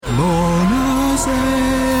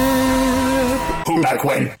Who Back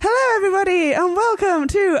When? Hello everybody and welcome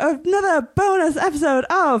to another bonus episode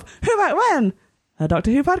of Who Back When? A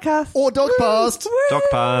Doctor Who podcast. Or Doc Past. Doc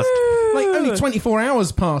Past. Like, only 24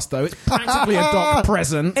 hours past, though. It's practically a Doc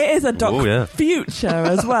present. It is a Doc future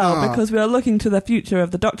as well, because we are looking to the future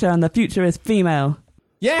of the Doctor, and the future is female.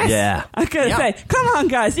 Yes! Yeah. I'm going to say, come on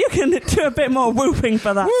guys, you can do a bit more whooping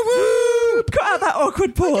for that. Woo-woo! Cut out that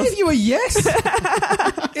awkward I pause. gave you a yes.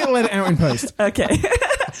 It'll let it out in post. Okay.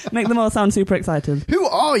 Make them all sound super excited. Who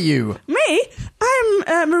are you? Me?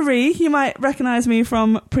 I'm Marie. You might recognise me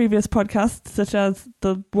from previous podcasts, such as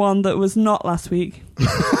the one that was not last week.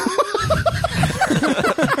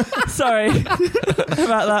 Sorry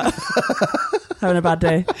about that. Having a bad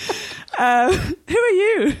day. Who are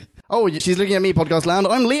you? Oh, she's looking at me, Podcast Land.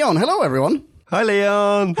 I'm Leon. Hello, everyone. Hi,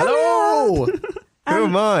 Leon. Hello. Who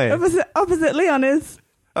am I? Opposite Leon is...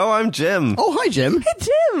 Oh, I'm Jim. Oh, hi, Jim. Hey,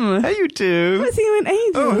 Jim. How you I do? haven't seen you in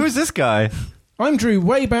ages. Oh, who's this guy? I'm Drew,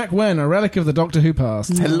 way back when, a relic of the Doctor Who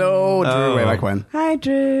past. Hello, Drew. Oh. Way back when. Hi,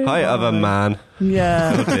 Drew. Hi, other man.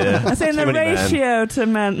 Yeah. Oh, dear. I'm saying the Too many men. ratio to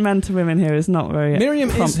men to women here is not very... Miriam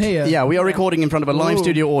prompt. is here. Yeah, we are recording in front of a live Ooh.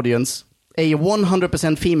 studio audience. A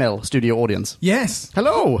 100% female studio audience. Yes.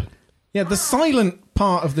 Hello. Yeah, the silent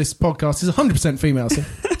part of this podcast is 100% female, so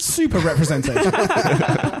super representation.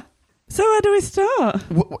 So where do we start?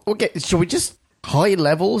 Okay, shall we just high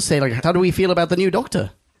level say, like, how do we feel about the new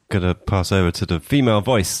Doctor? Gonna pass over to the female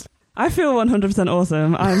voice. I feel 100%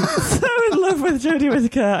 awesome. I'm so in love with Jodie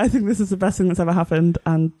Whittaker. I think this is the best thing that's ever happened,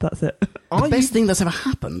 and that's it. The best thing that's ever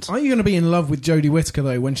happened. Are you going to be in love with Jodie Whittaker,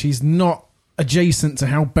 though, when she's not adjacent to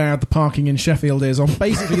how bad the parking in Sheffield is on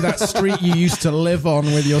basically that street you used to live on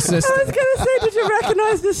with your sister? I was going to say, did you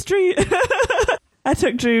recognise the street? I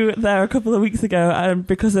took Drew there a couple of weeks ago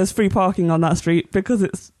because there's free parking on that street, because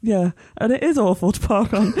it's, and it is awful to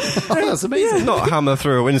park on. That's amazing. Not hammer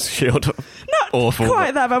through a windshield. Not awful.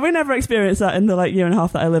 quite that bad. We never experienced that in the year and a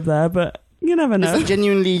half that I lived there, but you never know. Is that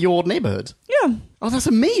genuinely your neighbourhood? Yeah, Oh, that's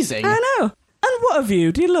amazing. I know. And what a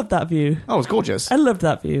view. Do you love that view? Oh, it's gorgeous. I loved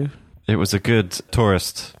that view. It was a good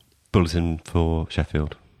tourist bulletin for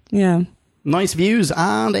Sheffield. Yeah. Nice views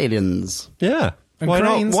and aliens. Yeah. And Why not?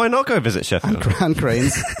 cranes. Why not go visit Sheffield? And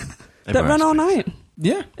cranes. That run all night.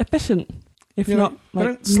 Yeah. Efficient. If You not, they like,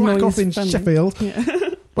 don't slack off in noise-friendly. Sheffield. Yeah.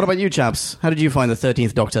 What about you, chaps? How did you find the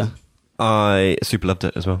 13th Doctor? I super loved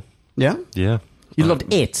it as well. Yeah? Yeah. You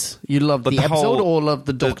loved it? You loved But the the episode whole- or loved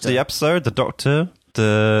the Doctor? The episode, the Doctor,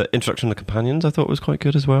 the introduction of the companions, I thought was quite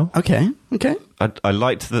good as well. Okay. I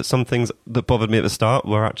liked that some things that bothered me at the start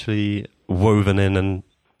were actually woven in and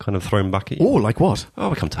kind of thrown back at you. Oh, like what? Oh,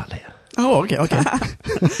 we'll come to that later. Oh, okay.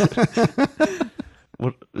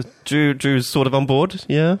 Well, Drew's sort of on board,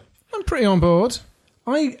 yeah? I'm pretty on board.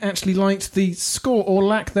 I actually liked the score or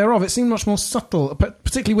lack thereof. It seemed much more subtle,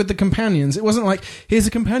 particularly with the companions. It wasn't like, here's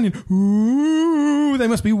a companion, ooh, they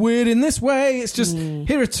must be weird in this way. It's just,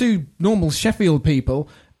 here are two normal Sheffield people,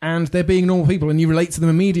 and they're being normal people, and you relate to them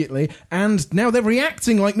immediately, and now they're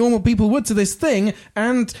reacting like normal people would to this thing,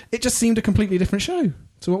 and it just seemed a completely different show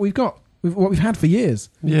to what we've got, what we've had for years.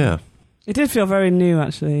 Yeah. It did feel very new,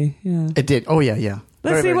 actually. Yeah. It did. Oh, yeah. Let's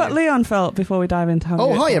Very, see very what new. Leon felt before we dive into how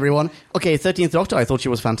Oh, it hi, felt. everyone. Okay, 13th Doctor, I thought she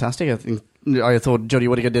was fantastic. I thought Jodie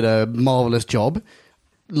Whittaker did a marvellous job.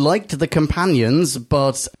 Liked the companions,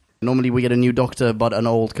 but normally we get a new Doctor but an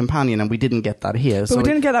old companion, and we didn't get that here. But we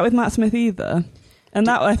didn't get that with Matt Smith either. And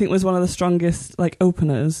that, I think, was one of the strongest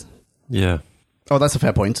openers. Yeah. Oh, that's a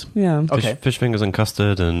fair point. Yeah. Okay. Fish fingers and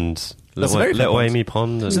custard and That's a very fair little point. Amy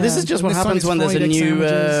Pond and So this Yeah. is just what And this happens time when it's there's a fried egg new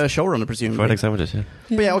sandwiches. showrunner, presumably. fried egg sandwiches, yeah.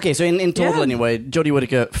 But yeah, okay, so in total Yeah. anyway, Jodie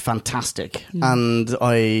Whittaker, fantastic. And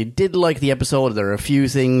I did like the episode. There are a few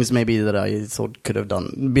things maybe that I thought could have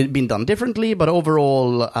been done differently, but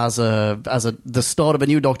overall, as the start of a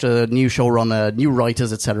new Doctor, new showrunner, new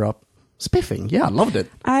writers, etc., spiffing. Yeah, I loved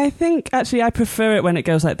it. I think, actually, I prefer it when it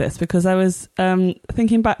goes like this, because I was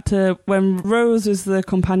thinking back to when Rose was the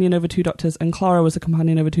companion over two Doctors and Clara was the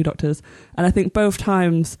companion over two Doctors, and I think both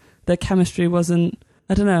times their chemistry wasn't,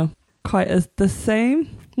 I don't know, quite as the same.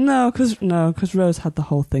 No, because Rose had the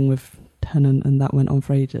whole thing with Tennant, and that went on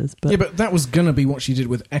for ages. But Yeah, but that was going to be what she did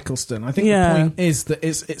with Eccleston. I think Yeah. the point is that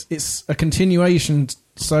it's a continuation,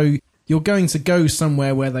 so you're going to go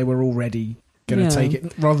somewhere where they were already going to Yeah. take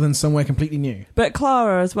it, rather than somewhere completely new. But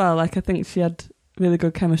Clara as well, I think she had really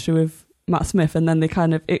good chemistry with Matt Smith, and then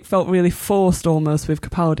it felt really forced almost with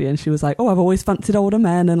Capaldi, and she was like, oh, I've always fancied older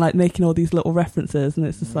men, and making all these little references, and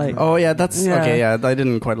it's just like... Oh, yeah, that's... Yeah. Okay, yeah, I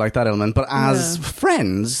didn't quite like that element, but as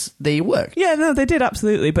friends, they worked. Yeah, no, they did,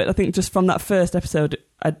 absolutely, but I think just from that first episode,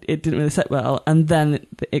 it didn't really sit well, and then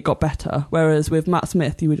it got better, whereas with Matt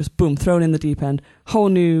Smith, you were just, boom, thrown in the deep end, whole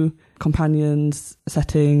new companions,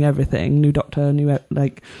 setting, everything. New Doctor, new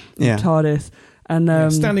TARDIS.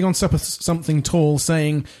 And standing on something tall,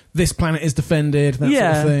 saying this planet is defended, that sort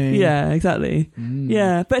of thing. Yeah, exactly.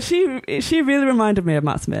 Yeah, but she really reminded me of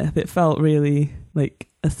Matt Smith. It felt really like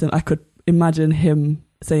I could imagine him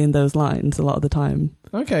saying those lines a lot of the time.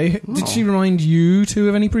 Okay, did she remind you two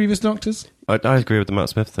of any previous Doctors? I agree with the Matt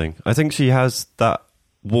Smith thing. I think she has that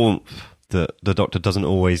warmth that the Doctor doesn't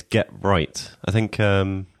always get right. I think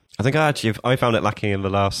I found it lacking in the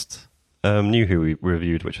last New Who we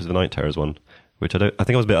reviewed, which was the Night Terrors one. Which I think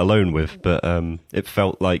I was a bit alone with, but it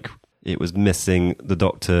felt like it was missing the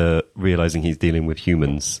Doctor realising he's dealing with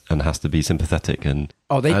humans and has to be sympathetic.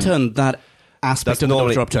 They turned that aspect of the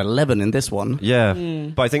Doctor up to 11 in this one. Yeah,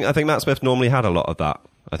 but I think Matt Smith normally had a lot of that.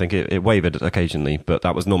 I think it wavered occasionally, but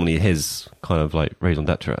that was normally his kind of like raison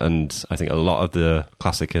d'etre. And I think a lot of the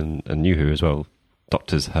classic and New Who as well,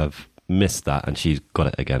 Doctors have missed that, and she's got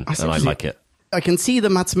it again, and I like it. I can see the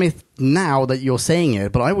Matt Smith now that you're saying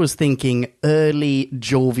it, but I was thinking early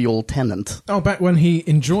jovial Tennant. Oh, back when he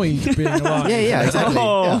enjoyed being alive. yeah, exactly.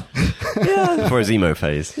 Oh. Yeah. For his emo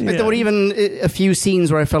phase. Like, there were even a few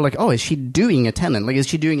scenes where I felt like, is she doing a Tennant? Like, is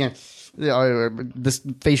she doing a... this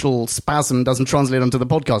facial spasm doesn't translate onto the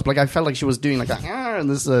podcast, but like I felt like she was doing like a... and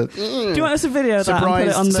this, do you want us to video that and put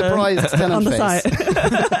it on the Tennant on the face. site?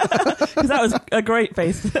 Because that was a great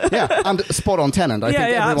face. Yeah, and spot on Tennant. I think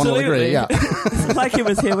everyone absolutely. will agree. Yeah, It's like he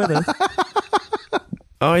was here with us.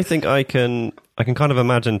 I think I can kind of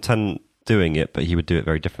imagine Tennant doing it, but he would do it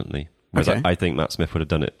very differently. Whereas I think Matt Smith would have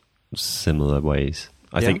done it similar ways.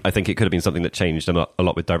 I think it could have been something that changed a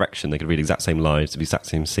lot with direction. They could read the exact same lines, the exact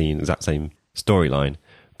same scene, exact same storyline,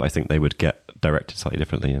 but I think they would get directed slightly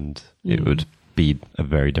differently, and it would be a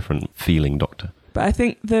very different feeling Doctor. But I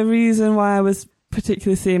think the reason why I was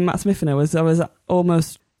particularly seeing Matt Smith in it was I was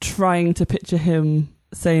almost trying to picture him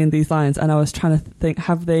saying these lines, and I was trying to think,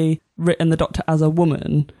 have they written the Doctor as a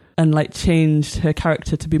woman and like changed her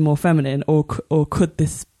character to be more feminine, or could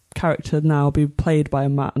this character now be played by a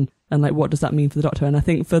man? And like, what does that mean for the Doctor? And I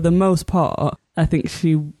think for the most part, I think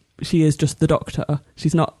she is just the Doctor.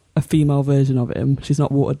 She's not a female version of him. She's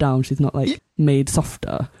not watered down. She's not like made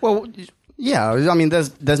softer. Well, yeah. I mean,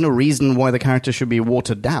 there's no reason why the character should be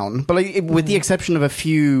watered down. But like, with the exception of a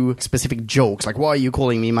few specific jokes, like "Why are you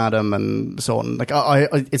calling me madam?" and so on. Like,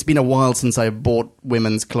 it's been a while since I bought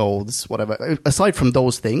women's clothes. Whatever. Aside from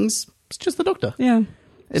those things, it's just the Doctor. Yeah.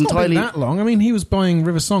 It's entirely not been that long. I mean, he was buying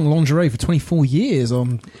River Song lingerie for 24 years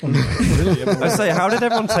on I say, how did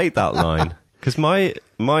everyone take that line? Because my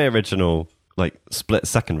original like split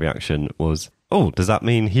second reaction was, does that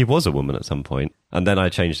mean he was a woman at some point? And then I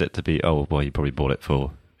changed it to be, he probably bought it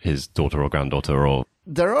for his daughter or granddaughter or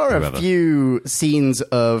There are whoever. A few scenes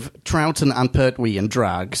of Troughton and Pertwee in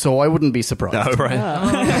drag, so I wouldn't be surprised. Oh,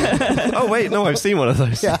 right. Oh, wait, no, I've seen one of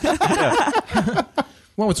those. Yeah.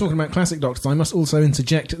 While we're talking about classic Doctors, I must also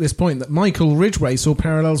interject at this point that Michael Ridgway saw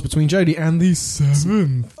parallels between Jodie and the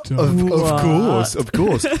seventh Doctor. Of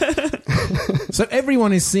course. So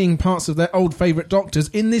everyone is seeing parts of their old favourite Doctors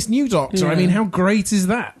in this new Doctor. Yeah. I mean, how great is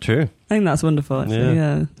that? True. I think that's wonderful, actually,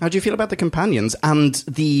 yeah. How do you feel about the companions and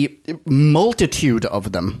the multitude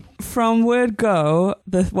of them? From word go,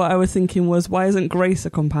 what I was thinking was, why isn't Grace a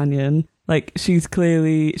companion? Like, she's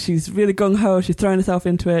really gung-ho, she's throwing herself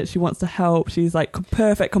into it, she wants to help, she's like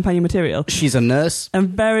perfect companion material. She's a nurse. And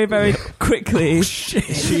very, very quickly...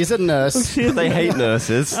 She's a nurse. They hate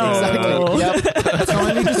nurses. Oh. Yep.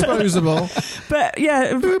 Highly disposable. But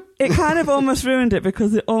yeah, it kind of almost ruined it,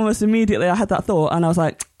 because almost immediately I had that thought and I was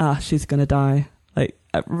like, she's going to die. Like,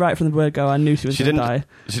 right from the word go, I knew she was going to die.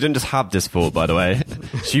 She didn't just have this thought, by the way.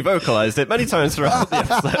 She vocalised it many times throughout the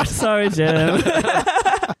episode. Sorry, Jim.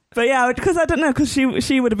 But yeah, because I don't know, because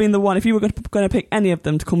she would have been the one, if you were going to pick any of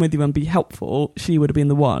them to come with you and be helpful, she would have been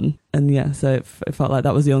the one. And yeah, so it felt like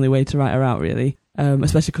that was the only way to write her out, really.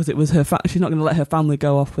 Especially because it was her she's not going to let her family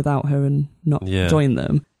go off without her and not join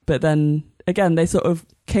them. But then, again, they sort of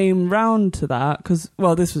came round to that, because,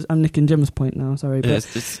 I'm nicking Jim's point now, sorry. But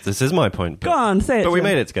This is my point. Go on, say it. But we Jim.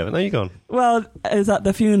 made it together. No, you go on. Well, it was at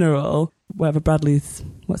the funeral, wherever Bradley's,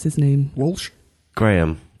 what's his name? Walsh?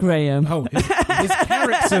 Graham. Oh, his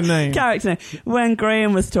character name. Character name. When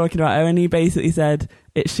Graham was talking about her, and he basically said,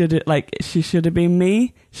 she should have been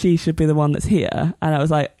me, she should be the one that's here. And I was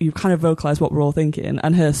like, you kind of vocalised what we're all thinking,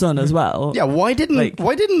 and her son as well. Yeah, why didn't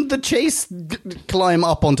the Chase climb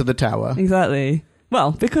up onto the tower? Exactly.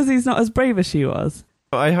 Well, because he's not as brave as she was.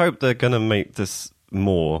 I hope they're going to make this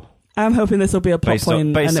more. I'm hoping this will be a plot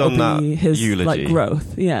point, and it'll be his eulogy.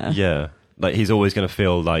 growth. Yeah. Yeah. Like, he's always going to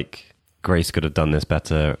feel like Grace could have done this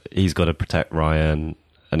better. He's got to protect Ryan.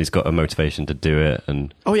 and he's got a motivation to do it.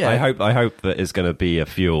 And I hope that it's going to be a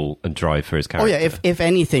fuel and drive for his character. Oh yeah, if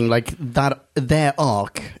anything, like that, their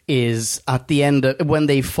arc is at the end when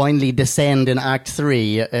they finally descend in Act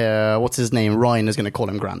 3. What's his name? Ryan is going to call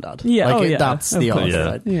him Grandad. Yeah, like, that's the arc.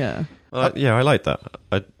 Yeah. Right? Yeah. I like that.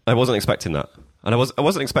 I wasn't expecting that. And I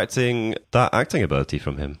wasn't expecting that acting ability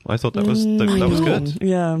from him. I thought that was good.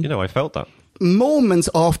 Yeah. You know, I felt that. Moments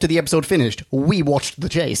after the episode finished, we watched the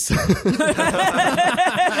chase.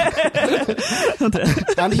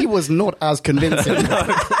 And he was not as convincing.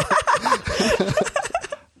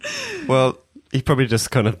 Well, he probably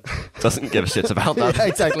just kind of doesn't give a shit about that. Yeah,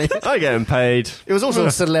 exactly. I get him paid. It was also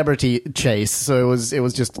a celebrity chase, so it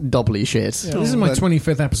was just doubly shit. Yeah, this is my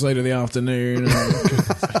 25th episode of the afternoon.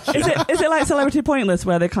 Is it like Celebrity Pointless,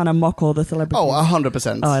 where they kind of mock all the celebrities? Oh,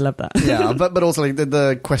 100%. Oh, I love that. Yeah, but also like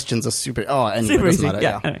the questions are super. Oh, anyway, Super easy. matter,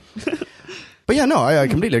 Yeah. Anyway. But yeah, no, I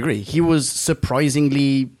completely agree. He was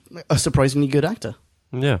surprisingly good actor.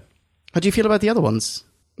 Yeah. How do you feel about the other ones?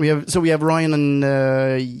 We have Ryan and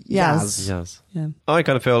Yaz. Yes. Yeah. I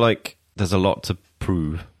kind of feel like there's a lot to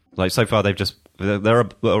prove. Like, so far they're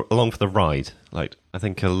along for the ride. Like, I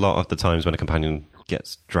think a lot of the times when a companion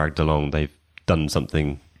gets dragged along, they've done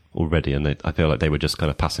something already, and I feel like they were just kind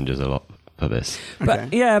of passengers a lot for this. But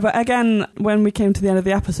but again, when we came to the end of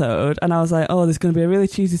the episode, and I was like, oh, there's going to be a really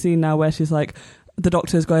cheesy scene now where she's like, the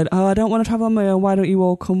doctor's going, oh, I don't want to travel on my own, why don't you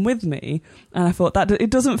all come with me? And I thought that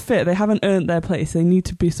it doesn't fit. They haven't earned their place. They need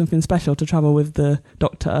to be something special to travel with the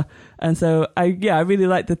doctor. And so I really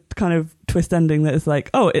like the kind of twist ending that is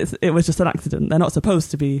like, oh, it was just an accident. They're not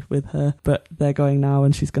supposed to be with her, but they're going now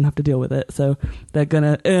and she's going to have to deal with it. So they're going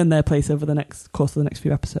to earn their place over the course of the next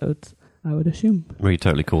few episodes, I would assume. We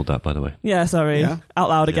totally called that, by the way. Yeah, sorry. Yeah. Out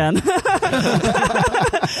loud again.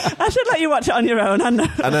 I should let you watch it on your own. I know.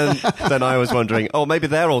 And then I was wondering, oh, maybe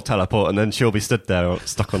they're all teleport, and then she'll be stood there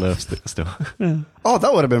stuck on Earth still. Yeah. Oh,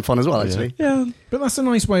 that would have been fun as well, actually. Yeah. But that's a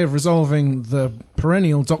nice way of resolving the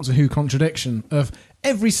perennial Doctor Who contradiction of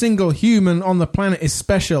every single human on the planet is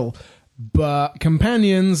special, but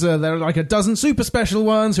companions, there are like a dozen super special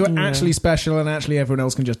ones who are actually special, and actually everyone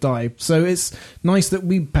else can just die. So it's nice that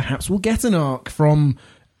we perhaps will get an arc from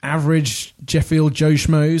average Sheffield Joe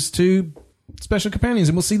Schmoes to special companions,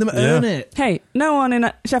 and we'll see them earn it. Hey, no one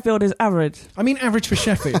in Sheffield is average. I mean average for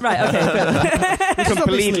Sheffield. Right, okay.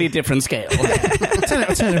 Completely different scale. 10 out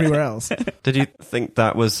of 10 everywhere else. Did you think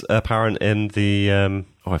that was apparent in the...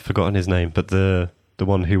 I've forgotten his name, but the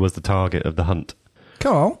one who was the target of the hunt?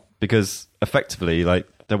 Carl? Because effectively, like,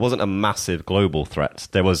 there wasn't a massive global threat.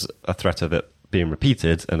 There was a threat of it being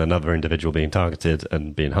repeated and another individual being targeted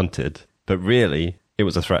and being hunted. But really, it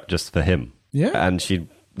was a threat just for him. Yeah. And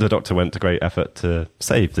the Doctor went to great effort to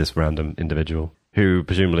save this random individual, who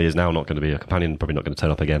presumably is now not going to be a companion, probably not going to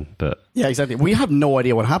turn up again. But Yeah, exactly. We have no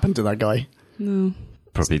idea what happened to that guy. No.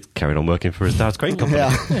 probably carried on working for his dad's crane company.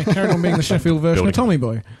 Yeah, carried on being the Sheffield version of Tommy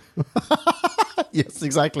Boy. Yes,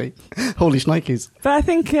 exactly. Holy shnikes. But I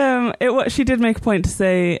think she did make a point to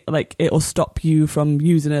say, like, it'll stop you from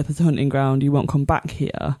using Earth as a hunting ground. You won't come back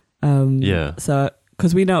here. Yeah. So,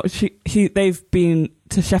 because we know they've been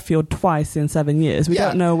to Sheffield twice in 7 years. We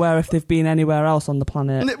don't know if they've been anywhere else on the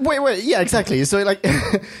planet. Wait. Yeah, exactly. So, like,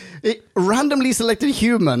 it randomly selected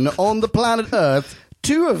human on the planet Earth.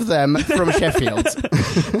 2 of them from Sheffield.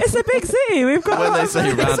 It's a big city. We've got. When they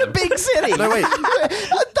say random, it's a big city. No, wait.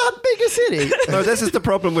 That big a city. No, this is the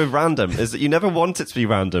problem with random: is that you never want it to be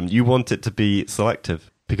random. You want it to be selective,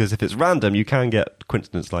 because if it's random, you can get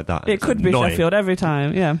coincidence like that. It could be Sheffield every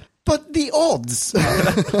time. Yeah. But the odds.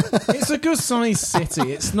 It's a good sized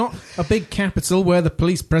city. It's not a big capital where the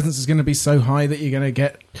police presence is going to be so high that you're going to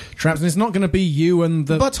get trapped. And it's not going to be you and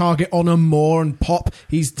the target on a moor and pop,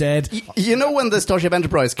 he's dead. You know when the Starship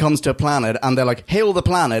Enterprise comes to a planet and they're like, hail the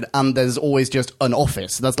planet, and there's always just an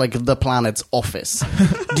office. That's like the planet's office.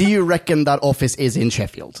 Do you reckon that office is in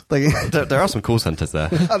Sheffield? Like, there are some call centres there.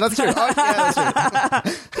 Oh, that's true. Oh, yeah,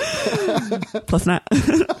 that's true. Plus net.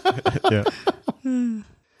 Yeah.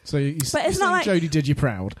 So you But it's not like Jodie did you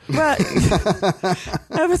proud. Well,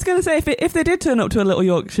 I was going to say, if they did turn up to a little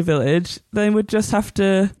Yorkshire village, they would just have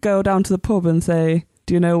to go down to the pub and say,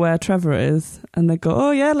 do you know where Trevor is? And they'd go,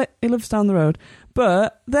 oh yeah, he lives down the road.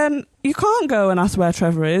 But then you can't go and ask where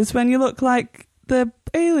Trevor is when you look like the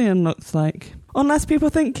alien looks like. Unless people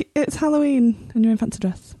think it's Halloween and you're in fancy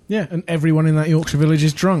dress. Yeah, and everyone in that Yorkshire village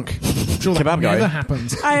is drunk. Sure, that Kebab guy. never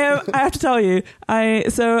happens. I have to tell you,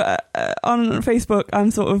 on Facebook, I'm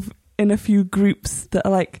sort of in a few groups that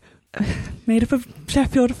are like made up of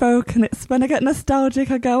Sheffield folk, and it's when I get nostalgic,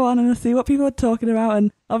 I go on and I see what people are talking about.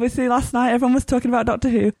 And obviously last night everyone was talking about Doctor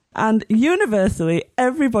Who, and universally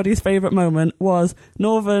everybody's favourite moment was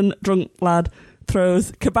Northern drunk lad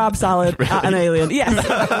throws kebab salad at an alien. Yes,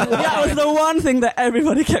 that was the one thing that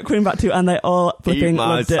everybody kept coming back to, and they all flipping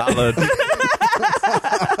loved salad.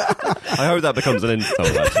 I hope that becomes an insult,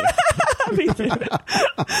 actually. Me too.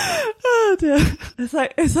 Oh dear. It's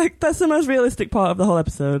like that's the most realistic part of the whole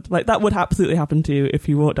episode. Like, that would absolutely happen to you if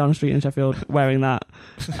you walked down the street in Sheffield wearing that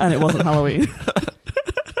and it wasn't Halloween.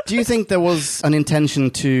 Do you think there was an intention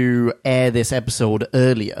to air this episode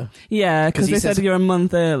earlier? Yeah, because they said you're a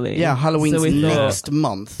month early. Yeah, Halloween's so next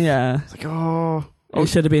month. Yeah. It's like, oh... It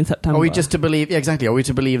should have been September. Are we just to believe... Yeah, exactly. Are we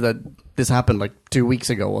to believe that this happened like 2 weeks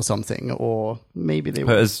ago or something? Or maybe they were...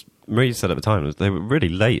 But as Marie said at the time, they were really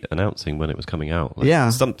late announcing when it was coming out. Like, yeah.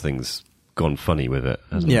 Something's gone funny with it.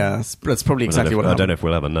 Yeah, that's probably exactly what happened. I don't know if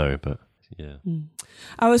we'll ever know, but yeah.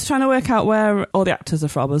 I was trying to work out where all the actors are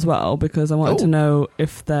from as well, because I wanted to know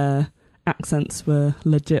if their accents were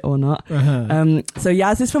legit or not. Uh-huh. So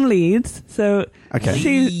Yaz is from Leeds, so okay.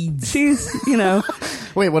 she's you know...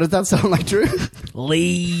 Wait, what does that sound like, Drew?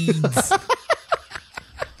 Leeds.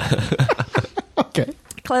 Okay.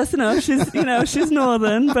 Close enough. She's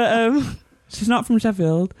northern, but she's not from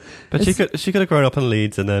Sheffield. But she could have grown up in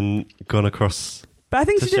Leeds and then gone across. But I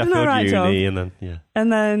think to she did an Sheffield alright job.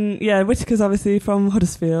 And then Whittaker's obviously from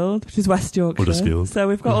Huddersfield, which is West Yorkshire. Huddersfield. So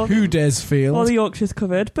we've got all Huddersfield. the Yorkshires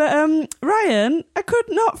covered. But Ryan, I could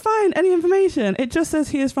not find any information. It just says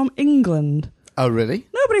he is from England. Oh, really?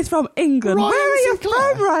 Nobody's from England. Ryan Where are you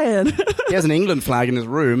Sinclair. from, Ryan? He has an England flag in his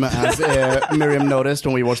room, as Miriam noticed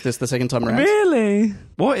when we watched this the second time around. Really?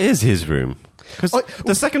 what is his room? Because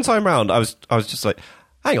the second time round, I was just like,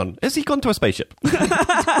 hang on, has he gone to a spaceship?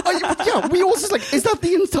 Yeah, we also like, is that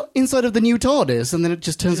the inside of the new TARDIS? And then it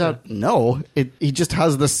just turns out, no, he just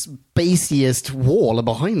has the spaciest wall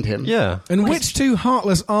behind him. Yeah. And which two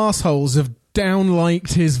heartless arseholes have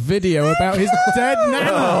down-liked his video about his dead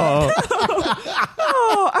nana?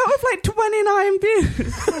 Out of like 29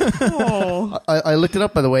 views. Oh. I looked it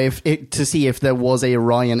up, by the way, to see if there was a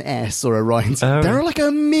Ryan S or a Ryan Sinclair. There are like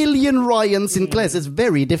a million Ryan Sinclairs. It's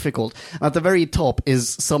very difficult. At the very top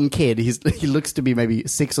is some kid. He looks to be maybe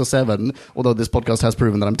 6 or 7, although this podcast has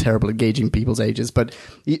proven that I'm terrible at gauging people's ages, but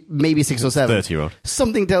maybe 6 or 7. 30-year-old.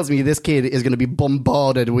 Something tells me this kid is going to be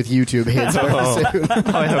bombarded with YouTube hits very soon.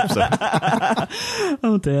 I hope so.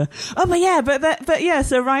 Oh dear. Oh, but yeah.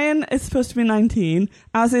 So Ryan is supposed to be 19,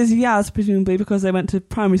 as is Yaz, presumably, because they went to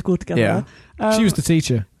primary school together. Yeah. She was the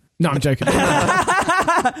teacher. No, I'm joking.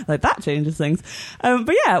 Like, that changes things.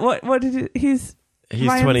 But yeah, what did he's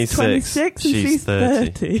Ryan's 26 and she's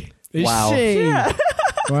 30. Is Wow. she? Yeah.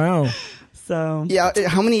 Wow. So Yeah,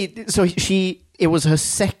 how many... So it was her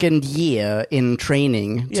second year in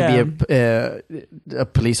training to be a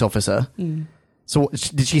police officer. So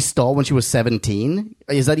did she start when she was 17?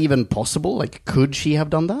 Is that even possible? Like, could she have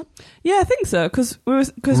done that? yeah, I think so, because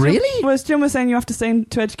Really? Jim was saying you have to stay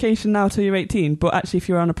into education now till you're 18, but actually if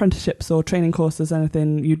you're on apprenticeships or training courses or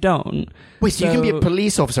anything, you don't. Wait, so you can be a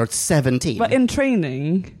police officer at 17? But in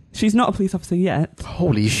training, she's not a police officer yet.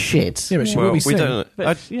 Holy shit. Yeah, but she Well, will be we soon. don't.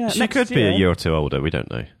 But, She next could be year. a year or two older. We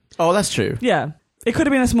don't know. Oh, that's true. Yeah. It could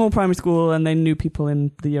have been a small primary school and they knew people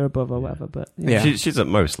in the year above or whatever, but Yeah. She's at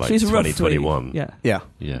most like she's 20, roughly, 21. Yeah.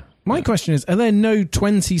 Yeah. My question is, are there no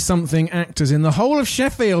 20-something actors in the whole of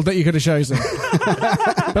Sheffield that you could have chosen?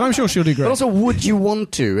 But I'm sure she'll do great. But also, would you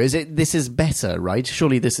want to? This is better, right?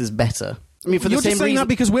 Surely this is better. I mean, for You're the same just saying reason... that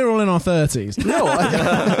because we're all in our 30s. No,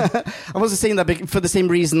 I wasn't saying that for the same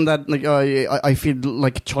reason that like, I feel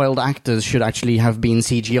like child actors should actually have been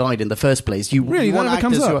CGI'd in the first place. You Really? want That never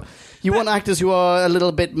comes actors up? you want actors who are a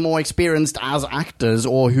little bit more experienced as actors,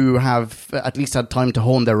 or who have at least had time to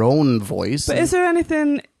hone their own voice. But is there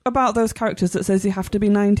anything about those characters that says you have to be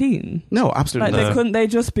 19? No, absolutely Like, not. couldn't they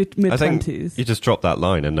just be I think mid-20s? you just drop that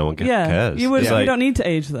line and no one cares. You would. It's You like, don't need to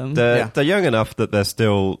age them. they're young enough that they're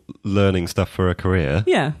still learning stuff for a career.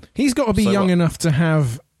 Yeah. He's got to be So young what? enough to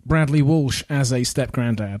have Bradley Walsh as a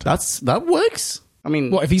step-granddad. That works. I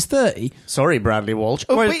mean, What, if he's 30? sorry, Bradley Walsh.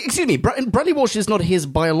 Oh, Well- wait, excuse me. Bradley Walsh is not his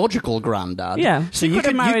biological granddad. Yeah. So you you could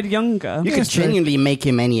have could married younger. You could That's true. genuinely make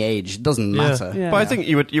him any age. It doesn't matter. Yeah. But I think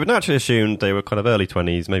you would naturally assume they were kind of early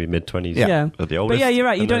 20s, maybe mid 20s. Yeah. At the But oldest. yeah, you're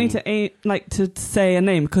right. You and don't then- need to say a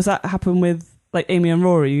name, because that happened with like Amy and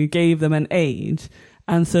Rory. You gave them an age,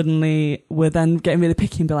 and suddenly we're then getting really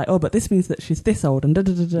picky and be like, oh, but this means that she's this old, and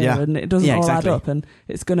Yeah. and it doesn't Yeah, all exactly. add up, and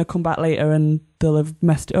it's going to come back later, and they'll have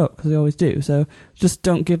messed it up because they always do. So just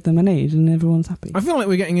don't give them an age, and everyone's happy. I feel like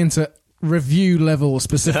we're getting into review level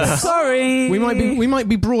specifics. Sorry. We might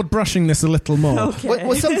be broad brushing this a little more. Okay.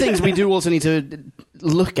 Well, some things we do also need to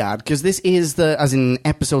look at, because this is as in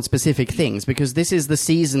episode specific things, because this is the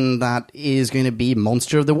season that is going to be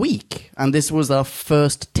Monster of the Week, and this was our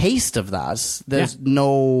first taste of that. There's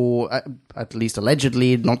no, at least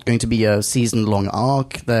allegedly, not going to be a season long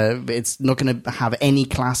arc. It's not going to have any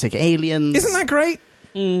classic aliens. Isn't that great?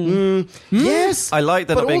 Yes, I like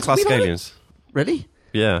that not being also, classic aliens. Really?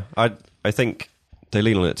 Yeah, I think they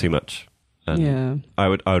lean on it too much. And Yeah. I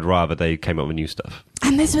would rather they came up with new stuff.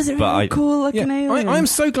 And this was a really cool looking Yeah. alien. I'm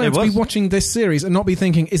so glad to be watching this series and not be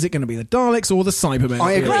thinking, is it going to be the Daleks or the Cybermen?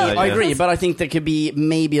 I agree. Yeah, I yeah. agree, but I think there could be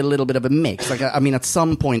maybe a little bit of a mix. Like, I mean, at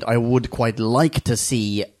some point, I would quite like to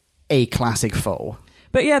see a classic foe.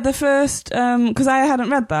 But yeah, the first, because I hadn't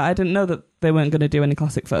read that, I didn't know that they weren't going to do any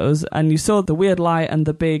classic foes, and you saw the weird light and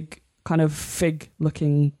the big kind of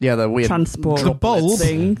fig-looking The weird transport The bulb.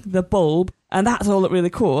 thing, the bulb, and that's all looked really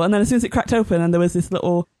cool. And then as soon as it cracked open and there was this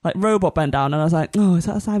little like robot bent down, and I was like, oh, is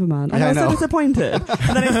that a Cyberman? And Yeah, I was I so know. disappointed.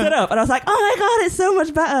 And then it stood up and I was like, oh my god, it's so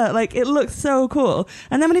much better. Like, it looks so cool.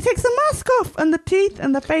 And then when he takes the mask off and the teeth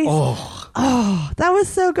and the face, oh that was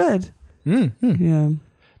so good. Yeah.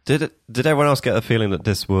 Did everyone else get the feeling that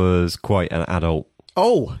this was quite an adult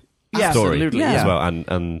Oh, Yeah. absolutely. story Yeah. as well,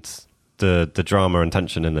 and the drama and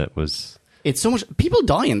tension in it was It's so much. People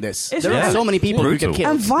die in this. It's There are really- so many people who Brutal. get killed.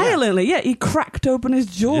 And violently, yeah, he cracked open his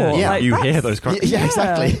jaw. Yeah. Like, you that's- hear those Yeah, cracks. yeah,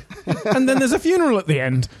 exactly. And then there's a funeral at the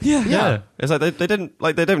end. Yeah. Yeah, it's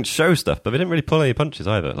like they didn't show stuff, but they didn't really pull any punches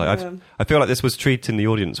either. Like Yeah. I feel like this was treating the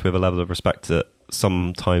audience with a level of respect that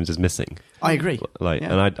sometimes is missing. I agree. Like,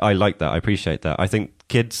 Yeah. and I like that. I appreciate that. I think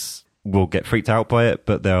kids will get freaked out by it,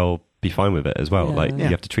 but they'll be fine with it as well. Yeah. Like Yeah. you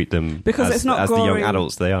have to treat them Because as, it's not as the young gory.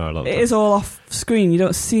 adults they are. A lot of It time. is all off screen. You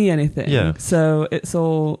don't see anything. Yeah. So it's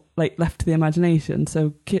all like left to the imagination.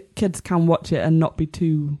 So kids can watch it and not be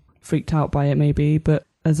too freaked out by it, maybe. But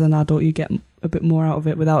as an adult, you get a bit more out of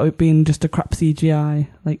it without it being just a crap CGI.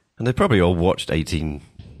 Like, And they probably all watched 18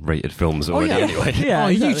 rated films already yeah. anyway. yeah,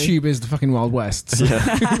 exactly. YouTube is the fucking Wild West. So.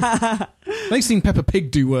 They've seen Peppa Pig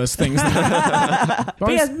do worse things. Than that.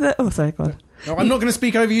 But yeah, oh, sorry, go on. No, I'm not going to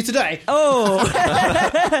speak over you today. Oh,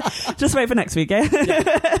 just wait for next week, eh?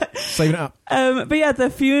 Saving it up. But yeah, the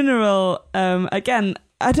funeral, again,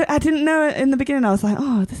 I didn't know in the beginning. I was like,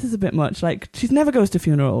 oh, this is a bit much. Like, she never goes to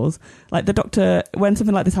funerals. Like, the doctor, when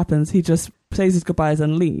something like this happens, he just says his goodbyes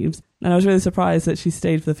and leaves. And I was really surprised that she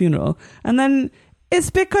stayed for the funeral. And then it's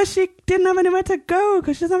because she didn't have anywhere to go,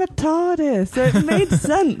 because she doesn't have a TARDIS. So it made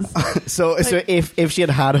sense. So if she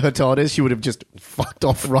had her TARDIS, she would have just fucked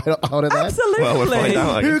off right out of that. Absolutely. Well, we'll find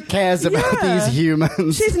out. I Who guess. cares about Yeah. these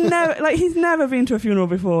humans? He's never been to a funeral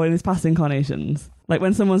before in his past incarnations. Like,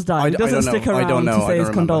 when someone's died, he I don't doesn't know. stick I around don't know. to I say don't his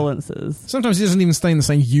remember. condolences. Sometimes he doesn't even stay in the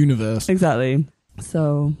same universe. Exactly.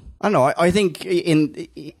 So, I don't know. I think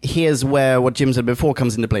here's where what Jim said before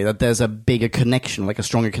comes into play, that there's a bigger connection, like a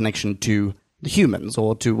stronger connection to the humans,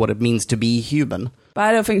 or to what it means to be human. but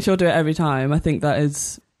I don't think she'll do it every time. I think that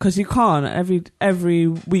is because you can't every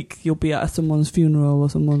week you'll be at someone's funeral or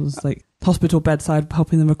someone's like hospital bedside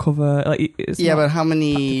helping them recover. Like, it's Yeah, not but how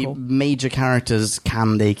many practical. major characters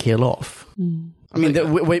can they kill off? I mean,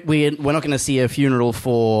 we're not going to see a funeral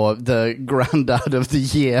for the granddad of the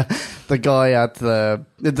year, the guy at the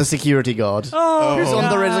security guard. Oh, Who's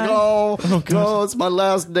on the red, like, oh, it's my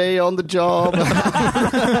last day on the job.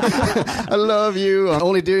 I love you. I'm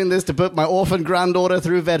only doing this to put my orphan granddaughter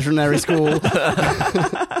through veterinary school.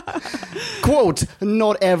 Quote,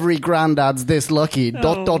 not every granddad's this lucky, ...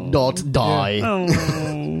 die.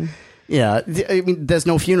 Oh. Yeah, I mean, there's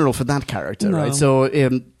no funeral for that character, No. right? So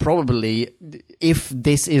probably, if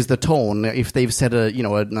this is the tone, if they've set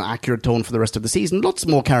an accurate tone for the rest of the season, lots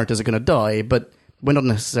more characters are going to die, but we're not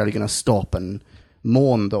necessarily going to stop and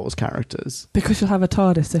mourn those characters. Because she'll have a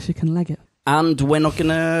TARDIS so she can leg it. And we're not going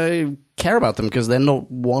to care about them because they're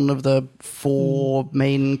not one of the 4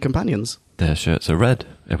 main companions. Their shirts are red.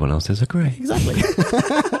 Everyone else's are grey. Exactly. Did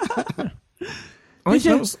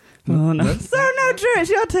you- that was- Oh no! So no, Drew,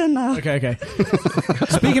 it's your turn now. Okay.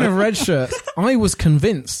 Speaking of red shirts, I was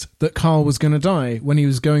convinced that Carl was going to die when he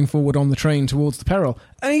was going forward on the train towards the peril.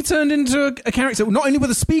 And he turned into a character, not only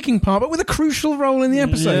with a speaking part, but with a crucial role in the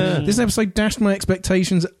episode. Yeah. This episode dashed my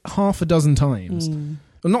expectations half a dozen times.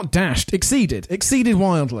 Well, not dashed, exceeded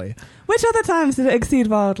wildly. Which other times did it exceed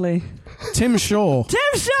wildly? Tim Shaw. Tim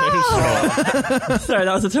Shaw! Sorry,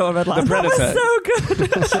 that was a total red line. That was so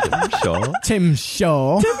good. Sure. Tim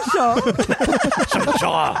Shaw. Tim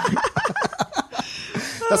Shaw.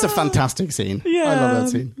 That's a fantastic scene. Yeah. I love that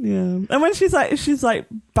scene. Yeah. And when she's like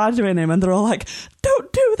badgering him and they're all like,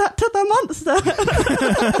 don't do that to a monster.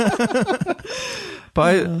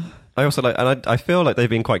 But I also like, and I feel like they've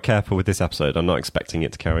been quite careful with this episode. I'm not expecting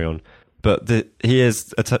it to carry on. But he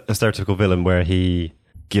is a stereotypical villain where he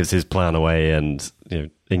gives his plan away and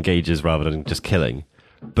engages rather than just killing.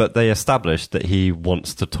 But they established that he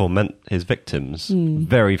wants to torment his victims.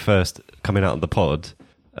 Very first coming out of the pod,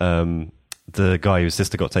 the guy whose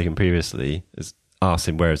sister got taken previously asks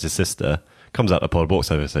him where is his sister. Comes out the pod,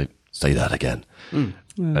 walks over and says, "Say that again," and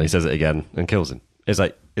he says it again and kills him. It's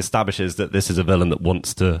like establishes that this is a villain that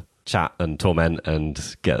wants to chat and torment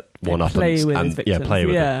and get one up play and with play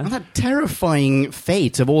with it. And that terrifying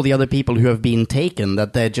fate of all the other people who have been taken,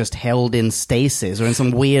 that they're just held in stasis or in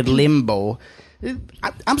some weird limbo.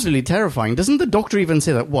 Absolutely terrifying. Doesn't the doctor even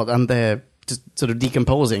say that? And they're just sort of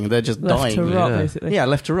decomposing. They're just left dying. to rot, basically. Yeah,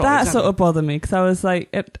 left to rot. That exactly. sort of bothered me because I was like,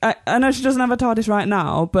 I know she doesn't have a TARDIS right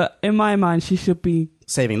now, but in my mind, she should be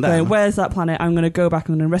saving them. going, where's that planet? I'm going to go back.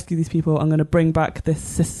 I'm going to rescue these people. I'm going to bring back this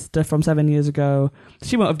sister from 7 years ago.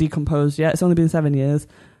 She won't have decomposed yet. It's only been 7 years.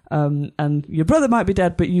 And your brother might be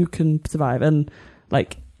dead, but you can survive. And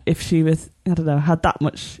like, if she was, I don't know, had that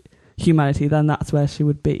much humanity, then that's where she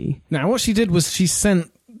would be. Now, what she did was she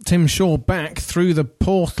sent Tim Shaw back through the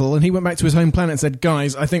portal, and he went back to his home planet and said,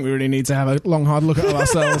 "Guys, I think we really need to have a long, hard look at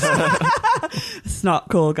ourselves." It's not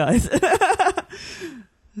cool, guys.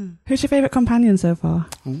 Who's your favourite companion so far?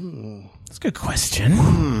 Ooh. That's a good question.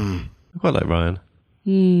 I quite like Ryan.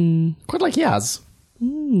 Quite like Yaz.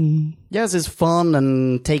 Yaz is fun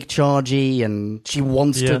and take chargey, and she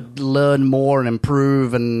wants to learn more and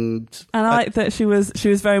improve. And I like that she was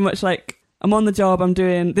very much like, I'm on the job, I'm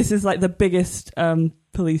doing, this is like the biggest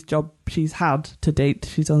police job she's had to date.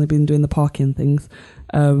 She's only been doing the parking things.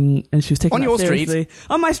 And she was taking on that your seriously. street.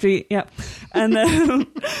 On my street, yeah. And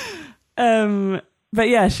but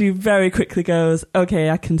yeah, she very quickly goes, okay,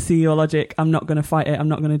 I can see your logic. I'm not going to fight it. I'm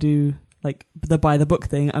not going to do like the by the book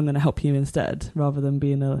thing. I'm going to help you instead, rather than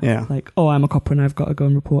being like, oh, I'm a copper and I've got to go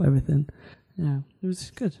and report everything. Yeah, it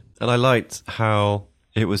was good. And I liked how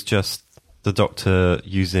it was just the Doctor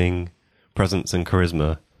using presence and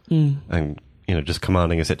charisma and just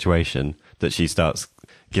commanding a situation, that she starts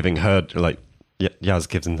giving her, like, Yaz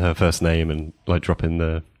gives in her first name and like dropping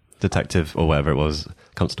the detective or whatever it was,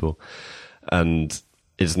 constable, and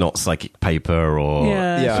it's not psychic paper or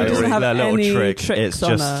she doesn't have that little any trick. tricks It's on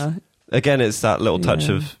just her. Again, it's that little touch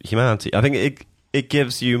of humanity. I think it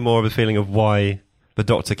gives you more of a feeling of why the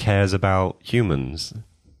Doctor cares about humans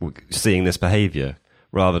seeing this behaviour,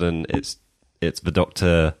 rather than it's the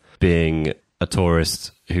Doctor being a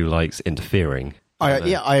tourist who likes interfering.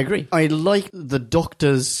 I agree. I like the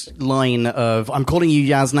Doctor's line of, "I'm calling you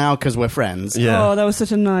Yaz now because we're friends." Yeah. Oh, that was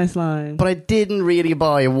such a nice line. But I didn't really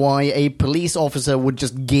buy why a police officer would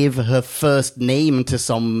just give her first name to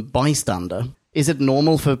some bystander. Is it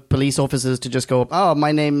normal for police officers to just go, "Oh,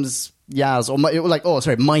 my name's Yaz,"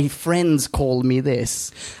 or my friends call me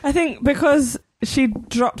this? I think because she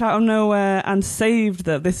dropped out of nowhere and saved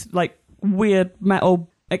this like weird metal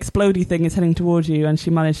explodey thing is heading towards you, and she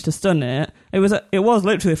managed to stun it. It was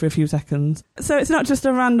literally for a few seconds. So it's not just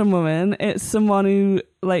a random woman, it's someone who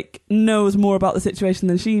like knows more about the situation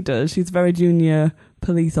than she does. She's a very junior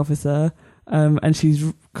police officer, and she's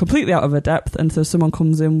completely out of her depth, and so someone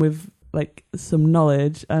comes in with like some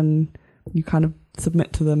knowledge and you kind of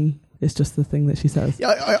submit to them. It's just the thing that she says.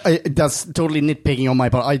 Yeah, that's totally nitpicking on my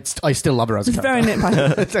part. I still love her as a character. It's very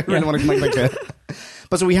nitpicking. I really want to make that clear.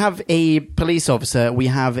 But so we have a police officer, we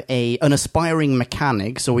have an aspiring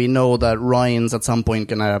mechanic, so we know that Ryan's at some point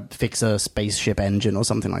going to fix a spaceship engine or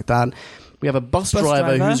something like that. We have a bus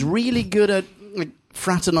driver who's really good at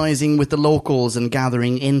fraternizing with the locals and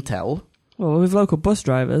gathering intel. Well, with local bus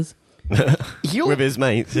drivers. With his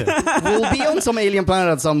mates, We'll be on some alien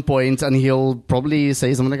planet at some point, and he'll probably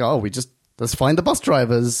say something like, "Oh, let's find the bus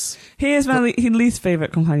drivers." He is my least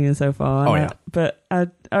favourite companion so far. Oh, yeah. But I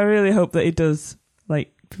really hope that he does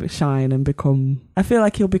like shine and become... I feel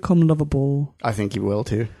like he'll become lovable. I think he will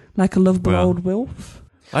too. Like a lovable old wolf.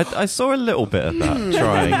 I saw a little bit of that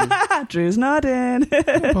trying. Drew's nodding.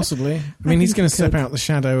 Possibly. I mean, he's going to step out the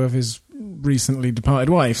shadow of his recently departed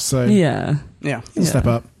wife, so Yeah. he'll step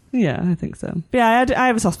up. Yeah, I think so. But yeah, I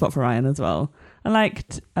have a soft spot for Ryan as well. I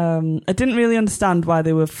liked... I didn't really understand why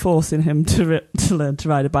they were forcing him to learn to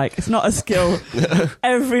ride a bike. It's not a skill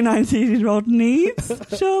every 19-year-old needs,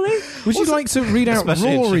 surely. Would you like to read out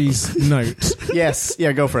Rory's note? Yes.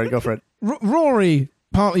 Yeah, go for it. Rory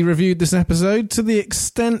partly reviewed this episode to the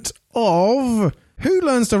extent of... Who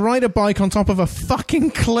learns to ride a bike on top of a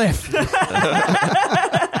fucking cliff? And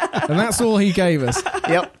that's all he gave us.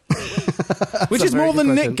 Yep. Which is more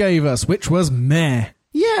than Nick gave us, which was meh.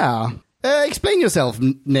 Yeah. Explain yourself,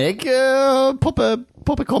 Nick. Pop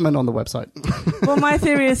a comment on the website. Well, my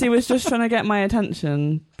theory is he was just trying to get my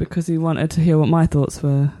attention because he wanted to hear what my thoughts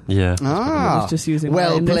were. Yeah. He was just using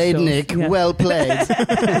well my played, initials. Nick. Yeah. Well played.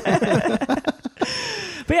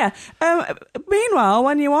 But yeah, meanwhile,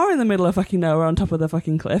 when you are in the middle of fucking nowhere on top of the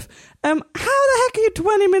fucking cliff, how the heck are you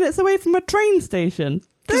 20 minutes away from a train station?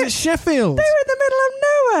 Because it's Sheffield. They're in the middle of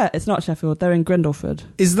nowhere. It's not Sheffield, they're in Grindleford.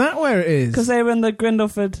 Is that where it is? Because they were in the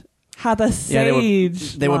Grindleford Hather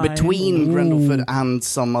Sage. They were line. between Grindleford and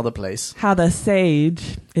some other place. Hather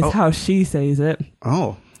Sage is how she says it.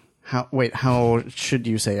 Oh. How should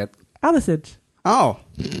you say it? Alisage. Oh.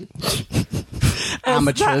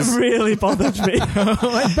 Amateurs. That really bothered me.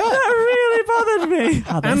 That really bothered me.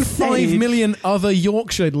 And 5 million other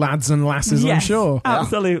Yorkshire lads and lasses, yes, I'm sure.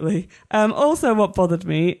 Absolutely. Also, what bothered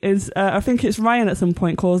me is I think it's Ryan at some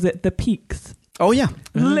point calls it the Peaks. Oh, yeah.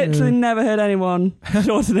 Literally never heard anyone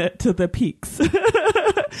shorten it to the Peaks.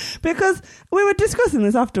 Because we were discussing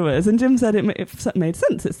this afterwards, and Jim said it made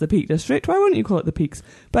sense. It's the Peak District. Why wouldn't you call it the Peaks?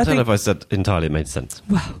 But I don't know if I said entirely made sense.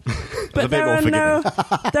 Well, but there are no.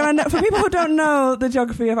 For people who don't know the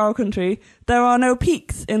geography of our country, there are no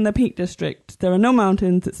peaks in the Peak District. There are no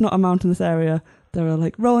mountains. It's not a mountainous area. There are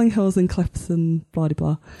like rolling hills and cliffs and blah de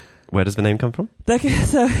blah. Where does the name come from? So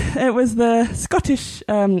it was the Scottish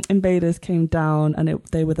invaders came down, and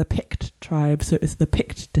they were the Pict tribe, so it's the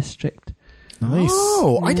Pict District. Nice.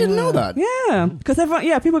 Oh, I didn't know that. Yeah, because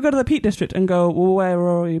people go to the Peak District and go, well, where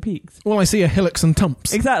are all your peaks? All I see are hillocks and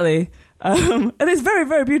tumps. Exactly. And it's very,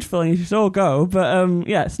 very beautiful, and you should all go, but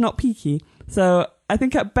yeah, it's not peaky. So I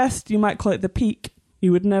think at best you might call it the Peak.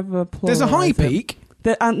 You would never pluralize There's a high peak?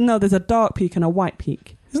 No, there's a dark peak and a white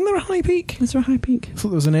peak. Isn't there a high peak? Is there a high peak? I thought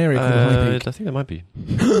there was an area called a high peak. I think there might be.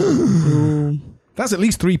 That's at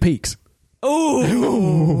least 3 peaks.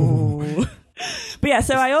 Oh. But yeah,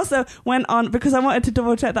 so I also went on, because I wanted to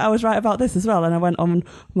double check that I was right about this as well, and I went on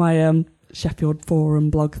my Sheffield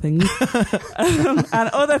forum blog things, and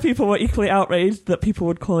other people were equally outraged that people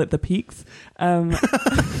would call it the Peaks.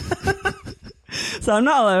 So I'm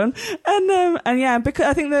not alone, and yeah, because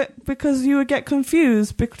I think that because you would get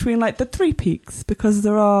confused between like the 3 peaks, because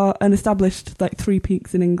there are an established like 3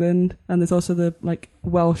 peaks in England, and there's also the like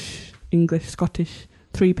Welsh, English, Scottish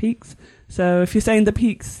 3 peaks. So if you're saying the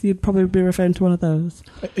peaks, you'd probably be referring to one of those.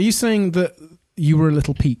 Are you saying that you were a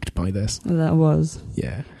little piqued by this? That was.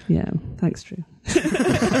 Yeah. Yeah, thanks, Drew.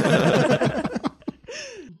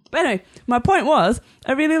 But anyway, my point was,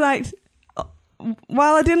 I really liked,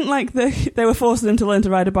 while I didn't like that they were forcing him to learn to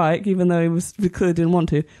ride a bike, even though he clearly didn't want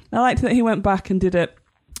to, I liked that he went back and did it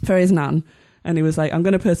for his nan. And he was like, I'm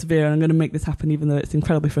going to persevere and I'm going to make this happen, even though it's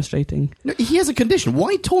incredibly frustrating. No, he has a condition.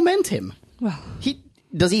 Why torment him? Well...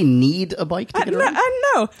 Does he need a bike to get around?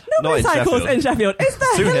 No. Nobody cycles in Sheffield. It's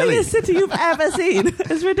the hilliest city you've ever seen.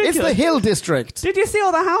 It's ridiculous. It's the Hill District. Did you see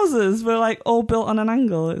all the houses were like all built on an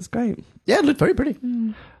angle? It's great. Yeah, it looked very pretty.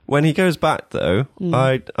 When he goes back, though,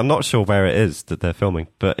 I'm not sure where it is that they're filming,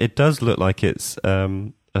 but it does look like it's a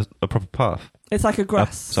proper path. It's like a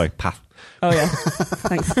grass. Path. Oh, yeah.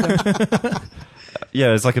 Thanks.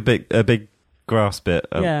 Yeah, it's like a big grass bit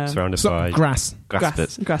surrounded by grass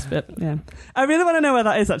bits. Grass bit, yeah. I really want to know where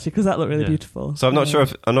that is, actually, because that looked really beautiful. So I'm not sure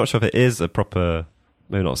if it is a proper,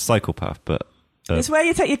 maybe not a cycle path, but it's where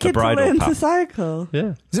you take your kid to learn to cycle.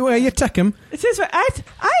 Yeah. Is it where you take them? It is where I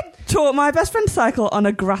taught my best friend to cycle on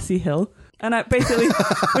a grassy hill. And which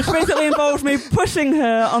basically involved me pushing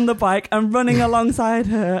her on the bike and running alongside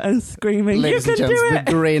her and screaming, Ladies "You can do it!"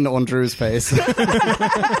 The grin on Drew's face.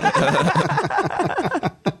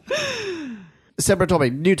 Separate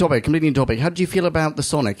topic, new topic, completely new topic. How did you feel about the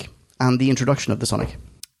Sonic and the introduction of the Sonic?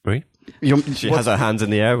 Really? She has her hands in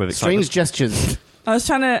the air with excitement. Strange gestures. I was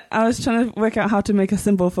trying to work out how to make a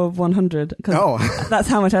symbol for 100 because that's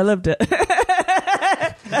how much I loved it.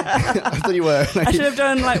 I thought you were. I should have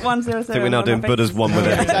done like 100. I think we're now doing Buddha's one with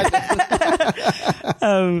it.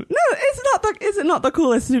 No, it's not. Is it not the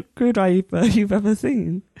coolest screwdriver you've ever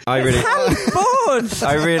seen? I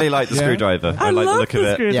really like the screwdriver. I like the look of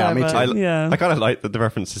it. Yeah, me too. I kind of like the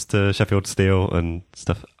references to Sheffield Steel and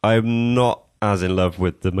stuff. I'm not as in love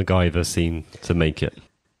with the MacGyver scene to make it.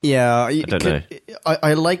 Yeah, I don't know.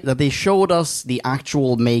 I like that they showed us the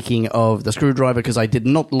actual making of the screwdriver, because I did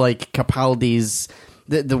not like Capaldi's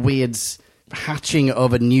the weird hatching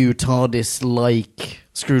of a new TARDIS-like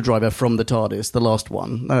screwdriver from the TARDIS, the last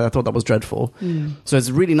one. I thought that was dreadful. So it's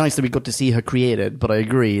really nice that we got to see her created, but I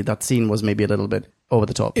agree that scene was maybe a little bit over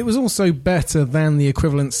the top. It was also better than the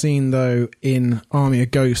equivalent scene, though, in Army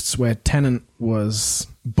of Ghosts, where Tennant was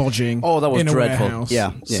bodging. Oh, that was in a dreadful. Warehouse.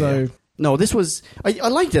 Yeah. So No, this was... I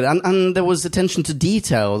liked it, and there was attention to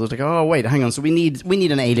detail. It was like, oh, wait, hang on. So we need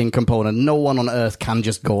an alien component. No one on Earth can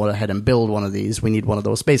just go ahead and build one of these. We need one of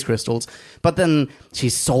those space crystals. But then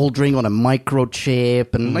she's soldering on a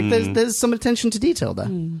microchip, and there's some attention to detail there.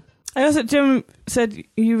 I also, Jim said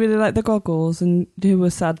you really like the goggles, and you were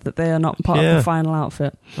sad that they are not part of the final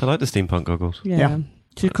outfit. I like the steampunk goggles. Yeah.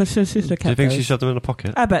 She should have kept Do you think those. she shoved them in a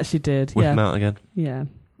pocket? I bet she did, Whip them out again? Yeah.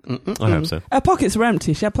 I hope so. Her pockets were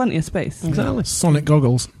empty. She had plenty of space. Exactly. Sonic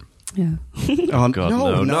goggles. Yeah. Oh, God,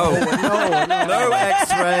 no. No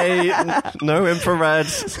X-ray, no infrared,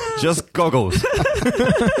 just goggles.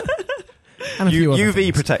 And a few other UV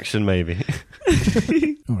things. protection, maybe.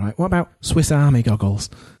 All right, what about Swiss Army goggles?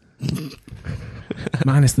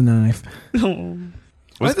 Minus the knife.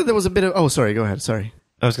 I thought there was a bit of... Oh, sorry, go ahead, sorry.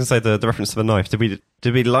 I was going to say the reference to the knife. Did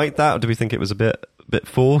we like that, or did we think it was a bit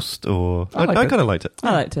forced? Or I kind of liked it.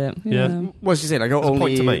 I liked it. Yeah. What did you say? Like, It's a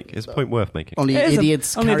point to make. It's a point worth making. Only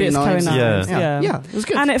idiots carry knives. Yeah, it was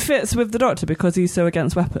good. And it fits with the Doctor because he's so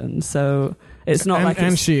against weapons. So it's not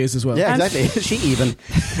and she is as well. Yeah, exactly. She even.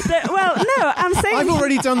 Well, no, I'm saying... I've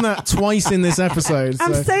already done that twice in this episode.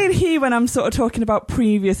 I'm so. saying he when I'm sort of talking about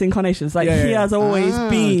previous incarnations. Like, he has always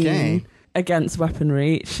been against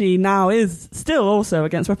weaponry. She now is still also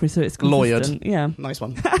against weaponry, so it's consistent. Lawyered. Yeah. Nice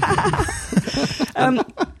one.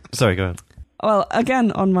 Sorry, go ahead. Well,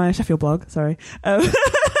 again, on my Sheffield blog, sorry. Oh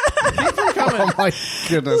my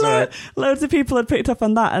goodness, all right. Loads of people had picked up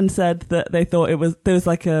on that and said that they thought there was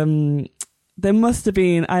like there must have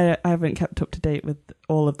been, I haven't kept up to date with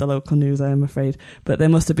all of the local news, I am afraid, but there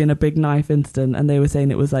must have been a big knife incident, and they were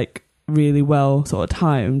saying it was like really well sort of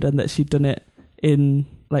timed, and that she'd done it in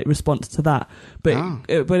like response to that. But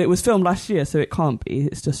it was filmed last year, so it can't be.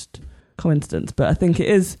 It's just coincidence. But I think it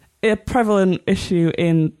is a prevalent issue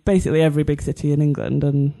in basically every big city in England,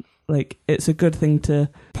 and like it's a good thing to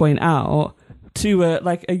point out to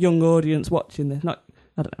a young audience watching this.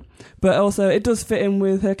 I don't know, but also it does fit in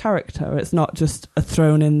with her character. It's not just a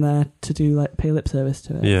thrown in there to do like pay lip service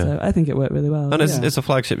to it. Yeah. So I think it worked really well. And it's a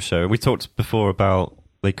flagship show. We talked before about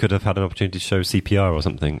they could have had an opportunity to show CPR or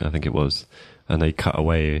something, I think it was, and they cut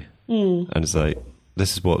away. And it's like,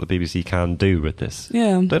 this is what the BBC can do with this.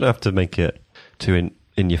 Yeah. Don't have to make it too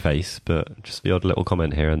in your face, but just the odd little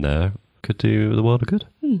comment here and there could do the world of good.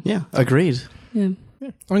 Yeah, agreed. Yeah.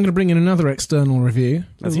 I'm going to bring in another external review.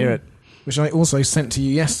 Let's hear it. Which I also sent to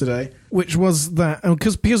you yesterday, which was that,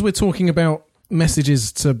 because we're talking about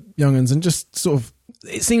messages to young'uns and just sort of,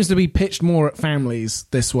 it seems to be pitched more at families,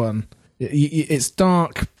 this one. It's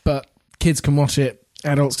dark, but kids can watch it,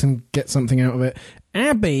 adults can get something out of it.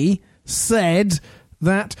 Abby said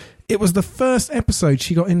that it was the first episode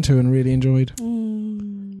she got into and really enjoyed.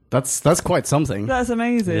 That's quite something. That's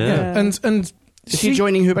amazing. Yeah. And Is she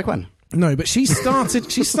joining Who Back When? No, but she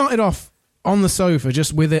started off on the sofa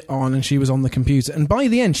just with it on, and she was on the computer, and by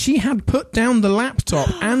the end she had put down the laptop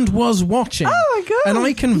and was watching. Oh my god. And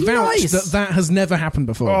I can vouch Nice. that has never happened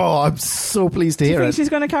before. Oh, I'm so pleased to Do you hear think it. she's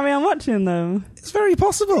going to carry on watching them? It's very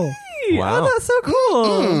possible. Wow. Oh, that's so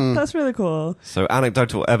cool. That's really cool. So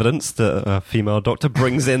anecdotal evidence that a female doctor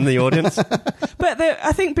brings in the audience. But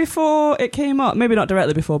I think before it came up, maybe not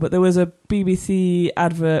directly before, but there was a BBC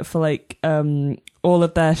advert for like all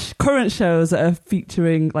of their current shows that are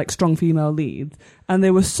featuring like strong female leads, and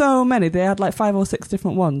there were so many. They had like 5 or 6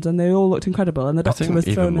 different ones, and they all looked incredible. And the Doctor was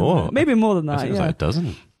thrown in there. Maybe more than that. I think it was like a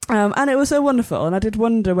dozen. And it was so wonderful, and I did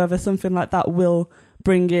wonder whether something like that will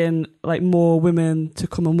bring in like more women to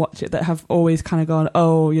come and watch it that have always kind of gone,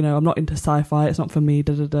 oh, you know, I'm not into sci-fi, it's not for me,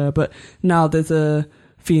 but now there's a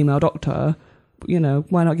female Doctor, you know,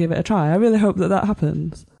 why not give it a try? I really hope that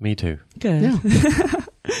happens. Me too. Good. Yeah.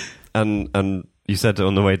 And you said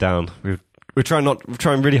on the way down, we're trying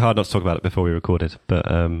really hard not to talk about it before we recorded, but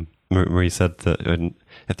Marie said that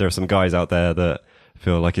if there are some guys out there that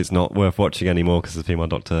feel like it's not worth watching anymore because of the female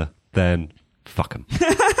Doctor, then fuck them.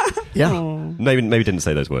 Yeah. Oh. Maybe didn't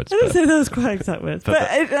say those words. I didn't say those quite exact words. But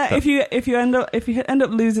if you end up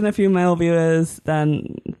losing a few male viewers,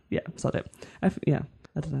 then yeah, sod it. I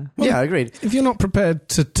don't know. Well, yeah, agreed. If you're not prepared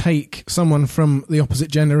to take someone from the opposite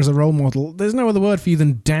gender as a role model, there's no other word for you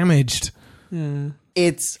than damaged. Yeah.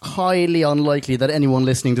 It's highly unlikely that anyone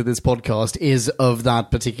listening to this podcast is of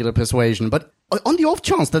that particular persuasion, but on the off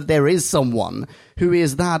chance that there is someone who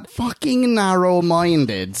is that fucking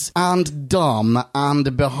narrow-minded and dumb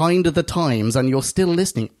and behind the times, and you're still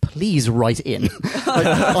listening, please write in.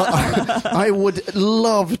 I would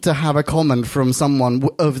love to have a comment from someone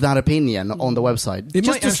of that opinion on the website. It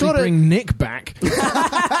might actually bring Nick back to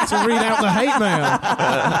read out the hate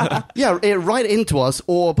mail. Yeah, write into us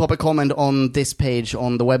or pop a comment on this page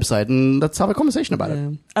on the website, and let's have a conversation about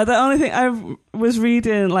it. The only thing I was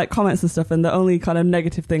reading, like, comments and stuff, and the only kind of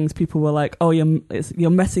negative things people were like, "Oh, you're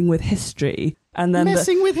messing with history," and then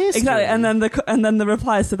messing with history, exactly, and then the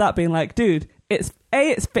replies to that being like, "Dude, it's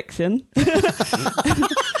fiction."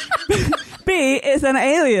 B, it's an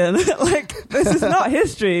alien. Like, this is not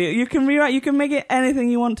history. You can rewrite. You can make it anything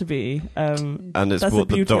you want to be. And it's what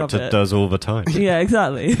the Doctor does all the time. Yeah,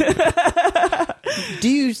 exactly. Do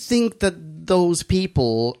you think that those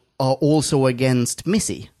people are also against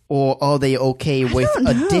Missy? Or are they okay with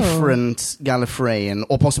a different Gallifreyan,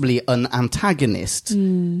 or possibly an antagonist,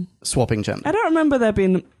 swapping gender? I don't remember there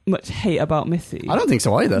being much hate about Missy. I don't think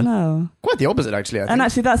so either. No. Quite the opposite, actually, I think. And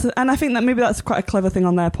actually, I think that maybe that's quite a clever thing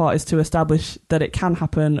on their part, is to establish that it can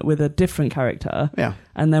happen with a different character. Yeah.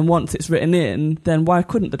 And then once it's written in, then why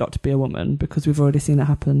couldn't the Doctor be a woman? Because we've already seen it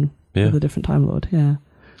happen with a different Time Lord. Yeah.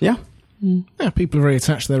 Yeah. Yeah, people are very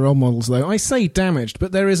attached to their role models, though. I say damaged,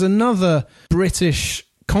 but there is another British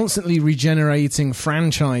constantly regenerating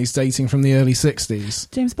franchise dating from the early 60s.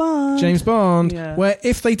 James Bond. Yeah. Where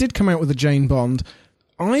if they did come out with a Jane Bond,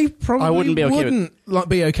 I wouldn't be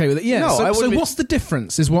okay with it. Yeah. No, so what's the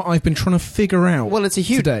difference is what I've been trying to figure out. Well, it's a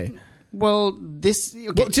huge today. Well, this...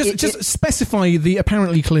 Okay, well, just specify the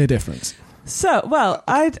apparently clear difference. So, well,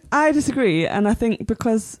 I disagree, and I think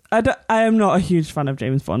because I am not a huge fan of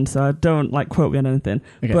James Bond, so I don't, like, quote me on anything.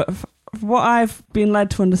 Okay. But what I've been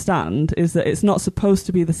led to understand is that it's not supposed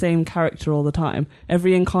to be the same character all the time.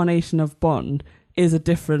 Every incarnation of Bond is a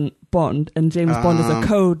different Bond, and James Bond is a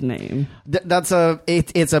code name. It's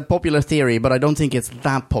a popular theory, but I don't think it's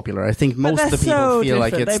that popular. I think most of the people feel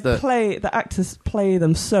like it's the actors play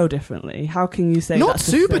them so differently. How can you say not that's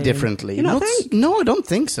super the same? differently? You don't think? No, I don't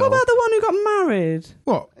think so. What about the one who got married?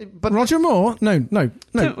 What? But Roger Moore? No.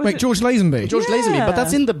 Wait, George Lazenby. George Lazenby, but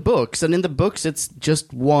that's in the books, and in the books it's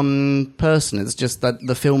just one person. It's just that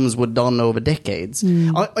the films were done over decades.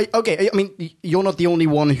 Okay, I mean, you're not the only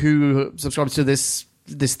one who subscribes to this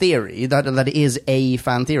theory that is a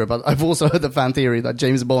fan theory, but I've also heard the fan theory that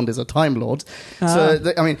James Bond is a Time Lord. So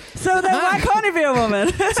then why can't he be a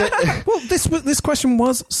woman? Well, this question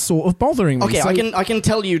was sort of bothering me. Okay, so I can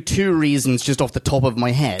tell you two reasons just off the top of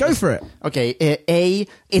my head. Go for it. Okay, A,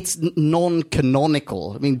 it's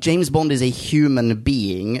non-canonical. I mean, James Bond is a human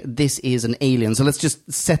being. This is an alien. So let's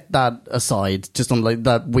just set that aside, just on like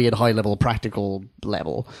that weird high-level practical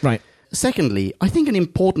level. Right. Secondly, I think an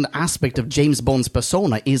important aspect of James Bond's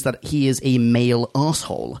persona is that he is a male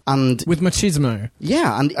asshole, and with machismo.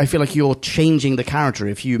 Yeah, and I feel like you're changing the character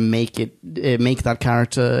if you make that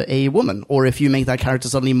character a woman, or if you make that character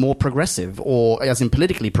suddenly more progressive, or as in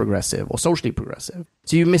politically progressive or socially progressive.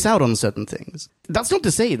 So you miss out on certain things. That's not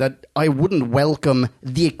to say that I wouldn't welcome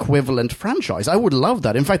the equivalent franchise. I would love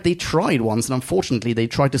that. In fact, they tried once, and unfortunately, they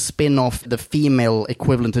tried to spin off the female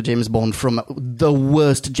equivalent to James Bond from the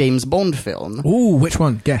worst James Bond film. Ooh, which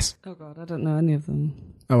one? Guess. Oh God, I don't know any of them.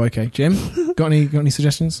 Oh, okay. Jim, got any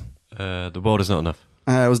suggestions? The World Is Not Enough.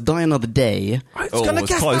 It was Die Another Day. I was going to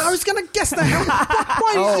guess that.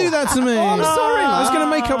 Why did you do that to me? Oh, I'm sorry, man. I was going to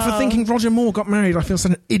make up for thinking Roger Moore got married. I feel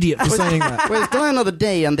such an idiot for saying that. Well, it's Die Another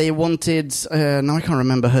Day, and they wanted... now I can't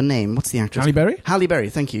remember her name. What's the actress? Halle Berry? Halle Berry,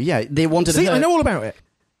 thank you. Yeah, they wanted See, her... I know all about it.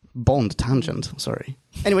 Bond tangent, sorry.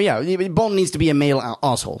 Anyway, yeah, Bond needs to be a male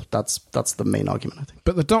asshole. That's the main argument, I think.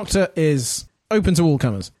 But the Doctor is open to all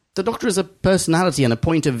comers. The Doctor is a personality and a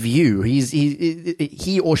point of view.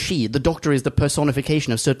 He or she, the Doctor, is the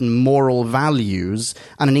personification of certain moral values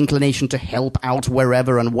and an inclination to help out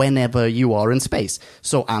wherever and whenever you are in space.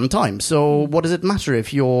 And time. So what does it matter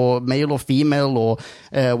if you're male or female, or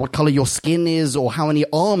what color your skin is, or how many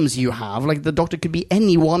arms you have? Like, the Doctor could be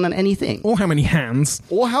anyone and anything. Or how many hands.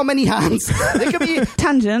 There could be...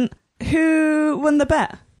 Tangent. Who won the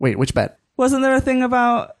bet? Wait, which bet? Wasn't there a thing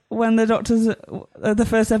about when the Doctor's the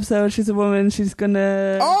first episode, she's a woman, she's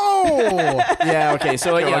gonna... Oh! Yeah, okay,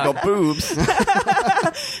 so I got boobs.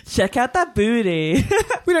 Check out that booty.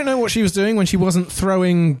 We don't know what she was doing when she wasn't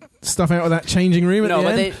throwing stuff out of that changing room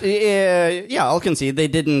at the end. I'll concede they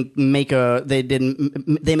didn't make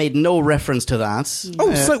they made no reference to that.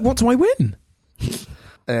 Oh, so what do I win?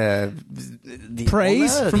 The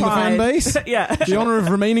praise honor, from the fan base. Yeah, the honor of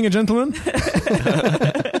remaining a gentleman.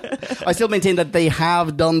 I still maintain that they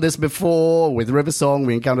have done this before with River Song.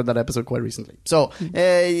 We encountered that episode quite recently. So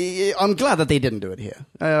I'm glad that they didn't do it here.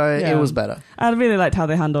 It was better. I really liked how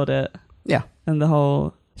they handled it. Yeah. And the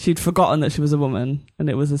whole... She'd forgotten that she was a woman, and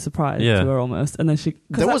it was a surprise to her almost. And then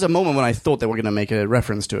there was a moment when I thought they were going to make a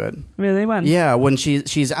reference to it. Really? When? Yeah, when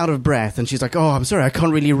she's out of breath, and she's like, "Oh, I'm sorry, I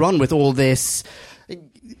can't really run with all this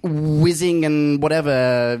whizzing and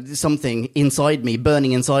whatever, something inside me,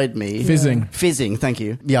 burning inside me." Fizzing, thank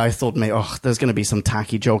you. Yeah, I thought, there's going to be some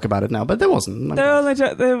tacky joke about it now, but there wasn't. The only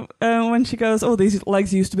joke, when she goes, these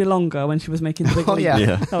legs used to be longer, when she was making the big leap.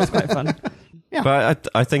 Yeah. That was quite fun. Yeah. But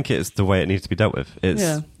I think it's the way it needs to be dealt with.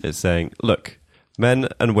 It's saying, look, men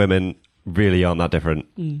and women really aren't that different.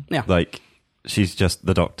 Yeah. Like, she's just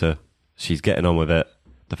the doctor. She's getting on with it.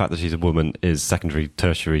 The fact that she's a woman is secondary,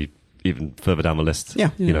 tertiary, even further down the list.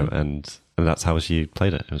 Yeah. You know, and that's how she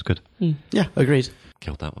played it. It was good. Yeah, agreed.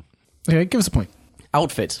 Killed that one. Okay, give us a point.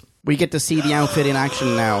 Outfit. We get to see the outfit in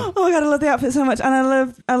action now. Oh my god, I love the outfit so much. And I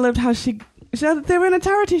loved how they were in a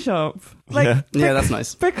charity shop. Yeah, that's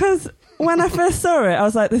nice. Because... when I first saw it, I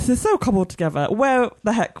was like, this is so cobbled together. Where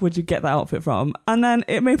the heck would you get that outfit from? And then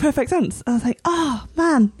it made perfect sense. I was like, oh,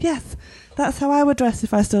 man, yes. That's how I would dress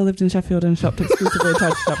if I still lived in Sheffield and shopped exclusively in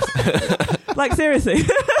charity shops. Like, seriously.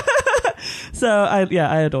 So, I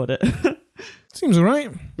adored it. Seems all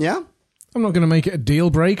right. Yeah? I'm not going to make it a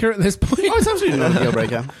deal breaker at this point. Oh, it's absolutely not a deal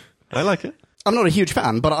breaker. I like it. I'm not a huge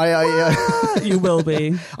fan, but You will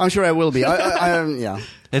be. I'm sure I will be. Yeah.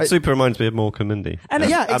 It super reminds me of Mork and Mindy. And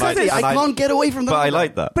exactly. I can't get away from that. But I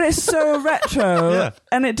like that. But it's so retro,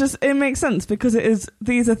 and it makes sense because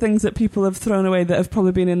these are things that people have thrown away that have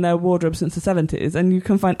probably been in their wardrobe since the 70s, and you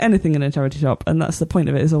can find anything in a charity shop, and that's the point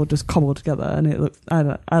of it. It's all just cobbled together, and it looks. I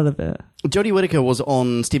love it. Jodie Whittaker was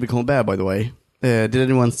on Stephen Colbert, by the way. Did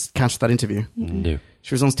anyone catch that interview? No.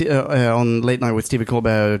 She was on Late Night with Stephen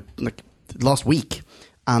Colbert last week,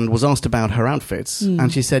 and was asked about her outfits,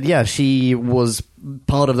 and she said, she was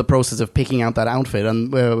part of the process of picking out that outfit,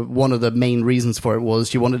 and one of the main reasons for it was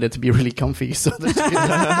she wanted it to be really comfy, so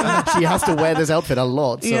that she has to wear this outfit a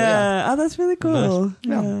lot. So, Oh, that's really cool. Nice.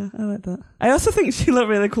 Yeah, I like that. I also think she looked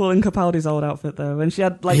really cool in Capaldi's old outfit, though, when she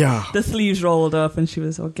had the sleeves rolled up and she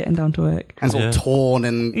was getting down to work. And it's all torn,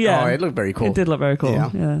 and it looked very cool. It did look very cool.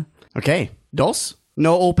 Yeah. Okay, DOS?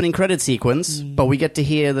 No opening credit sequence, but we get to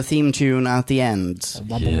hear the theme tune at the end.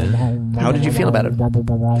 Yeah. How did you feel about it? That's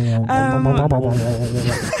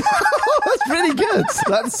really good.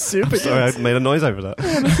 That's super good. Sorry, I made a noise over that. Do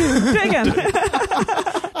it again.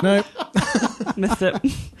 No. Missed it.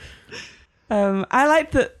 I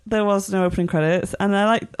liked that there was no opening credits, and I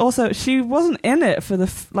liked also she wasn't in it for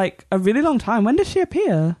a really long time. When did she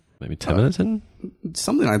appear? Maybe 10 minutes in?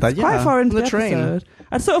 Something like that, quite far into the train. Episode.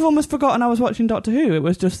 I'd sort of almost forgotten I was watching Doctor Who. It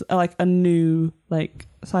was just a new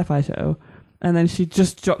sci-fi show, and then she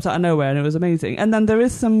just dropped out of nowhere, and it was amazing. And then there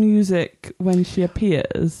is some music when she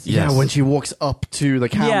appears. Yeah, when she walks up to the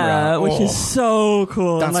camera. Yeah, which is so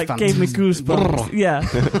cool. That's and gave me goosebumps. Yeah,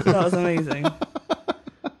 that was amazing.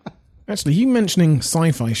 Actually, you mentioning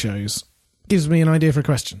sci-fi shows gives me an idea for a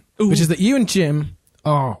question, which is that you and Jim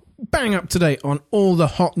are bang up to date on all the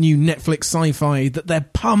hot new Netflix sci-fi that they're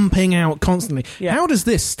pumping out constantly. Yeah. How does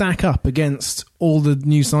this stack up against all the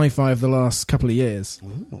new sci-fi of the last couple of years?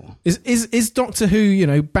 Ooh. Is Doctor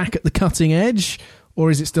Who, back at the cutting edge,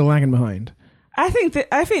 or is it still lagging behind? I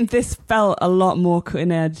think this felt a lot more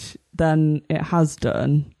cutting edge than it has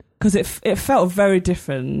done, because it felt very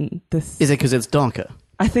different. Is it because it's darker?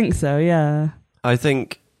 I think so. Yeah. I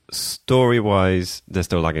think story-wise, they're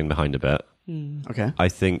still lagging behind a bit. Okay. I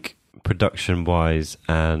think production-wise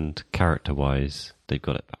and character-wise, they've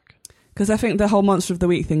got it back. Because I think the whole Monster of the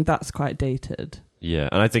Week thing, that's quite dated. Yeah,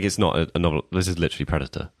 and I think it's not a novel. This is literally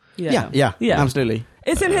Predator. Yeah, absolutely.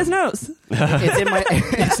 It's in his notes. It's in my.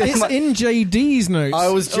 It's in JD's notes. I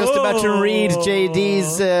was just about to read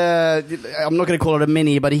JD's. I'm not going to call it a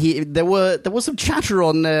mini, but there was some chatter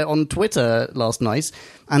on Twitter last night,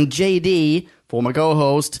 and JD, former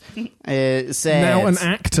co-host, said now an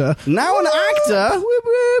actor, whoop,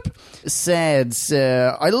 whoop, said,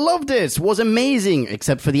 "I loved it. Was amazing,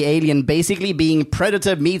 except for the alien basically being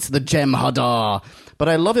Predator meets the Jem'Hadar. But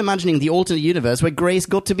I love imagining the alternate universe where Grace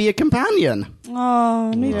got to be a companion."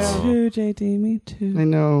 Oh, me too, JD. Me too. I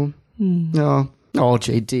know. No. Oh,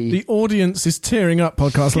 JD. The audience is tearing up,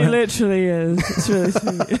 podcast land. It literally is. It's really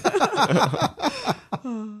sweet.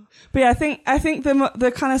 But yeah, I think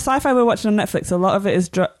the kind of sci-fi we're watching on Netflix, a lot of it is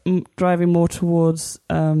driving more towards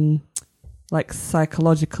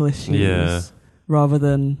psychological issues rather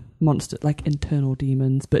than monster, like internal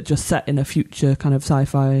demons, but just set in a future kind of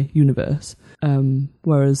sci-fi universe.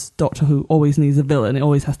 Whereas Doctor Who always needs a villain; it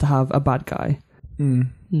always has to have a bad guy.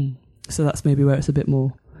 So that's maybe where it's a bit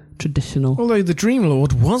more traditional. Although the Dream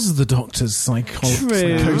Lord was the Doctor's psychosis.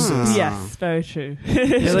 Yes, very true.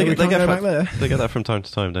 Yeah, they get that from time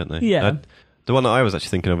to time, don't they? Yeah. The one that I was actually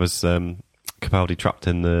thinking of was Capaldi trapped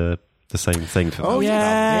in the same thing. For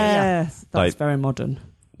Yes. That's like, very modern.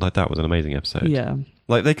 Like, that was an amazing episode. Yeah.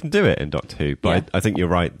 Like, they can do it in Doctor Who, but I think you're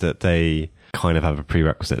right that they kind of have a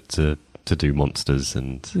prerequisite to do monsters,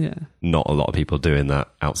 and not a lot of people doing that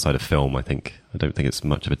outside of film. I don't think it's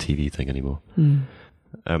much of a TV thing anymore.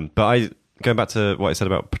 But going back to what I said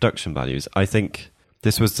about production values, I think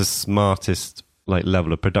this was the smartest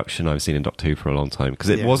level of production I've seen in Doctor Who for a long time, because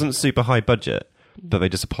it wasn't super high budget, but they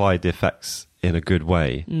just applied the effects in a good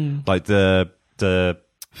way. Like the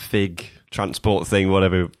fig transport thing,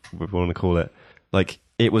 whatever we want to call it. Like,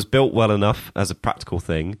 it was built well enough as a practical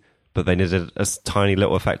thing, but they needed a tiny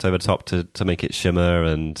little effect over the top to make it shimmer,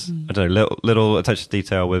 and I don't know, little attention to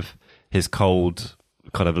detail with his cold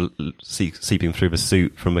kind of seeping through the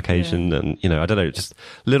suit from occasion, and I don't know, just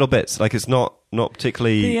little bits. Like, it's not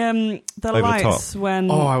particularly the over lights the top. when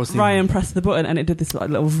Ryan pressed the button and it did this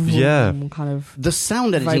little kind of the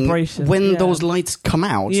sound editing vibration when those lights come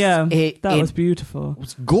out. Yeah, that was beautiful. It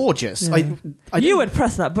was gorgeous. Yeah. You would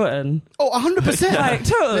press that button. Oh, 100%. Like,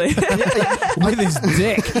 totally. With his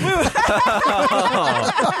dick.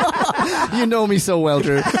 You know me so well,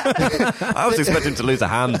 Drew. I was expecting to lose a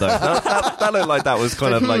hand, though. That looked like that was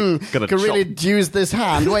kind of going to can really use this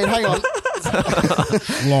hand. Wait, hang on.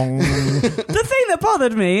 Long. The thing that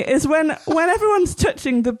bothered me is when everyone's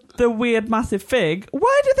touching the weird massive fig,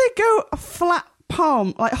 why do they go a flat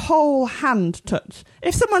palm, like whole hand touch?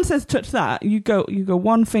 If someone says touch that, you go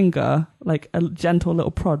one finger, like a gentle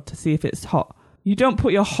little prod to see if it's hot. You don't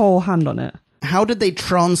put your whole hand on it. How did they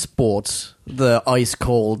transport the ice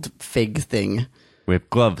cold fig thing? With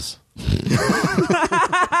gloves.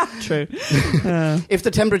 True. If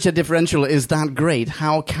the temperature differential is that great,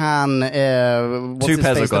 how can what's two his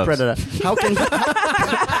pairs face, of gloves. the predator?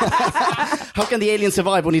 How can the alien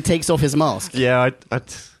survive when he takes off his mask? Yeah,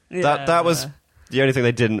 that was the only thing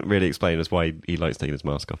they didn't really explain, was why he likes taking his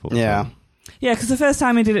mask off all the time. Yeah, because the first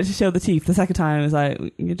time he did it to show the teeth, the second time it was like,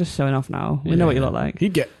 you're just showing off now. We know what you look like.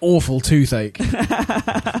 He'd get awful toothache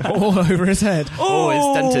all over his head. His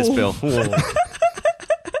dentist bill.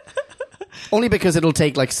 Only because it'll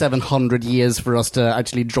take like 700 years for us to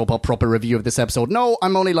actually drop a proper review of this episode. No,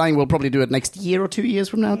 I'm only lying. We'll probably do it next year or 2 years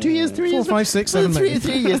from now. 2 years, 3 years? 4, 5, 6, 7, 3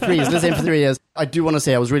 years. Let's aim for 3 years. I do want to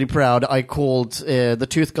say I was really proud. I called the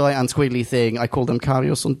tooth guy and squiggly thing, I called them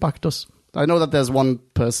Karius und Baktus. I know that there's one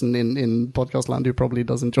person in podcast land who probably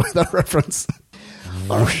does enjoy that reference.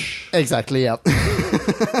 Exactly, yeah.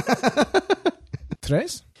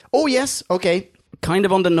 Tres? Oh, yes, okay. Kind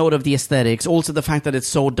of on the note of the aesthetics, also the fact that it's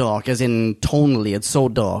so dark, as in tonally, it's so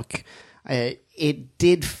dark. It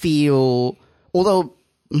did feel, although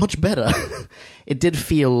much better, it did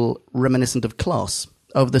feel reminiscent of Class,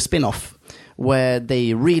 of the spin-off, where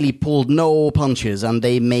they really pulled no punches and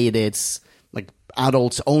they made it like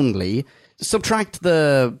adults only. Subtract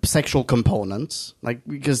the sexual components, like,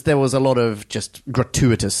 because there was a lot of just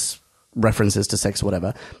gratuitous references to sex or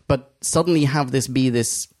whatever, but suddenly have this be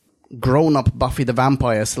this grown-up Buffy the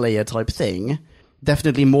Vampire Slayer type thing.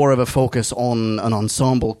 Definitely more of a focus on an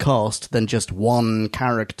ensemble cast than just one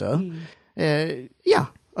character. I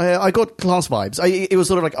got Class vibes. It was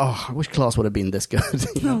sort of like, I wish Class would have been this good.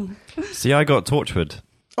 See, I got Torchwood.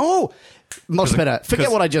 Oh, much better. Forget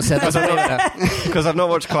what I just said. That's way better. Because I've not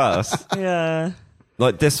watched Class. Yeah.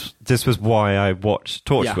 Like, this was why I watched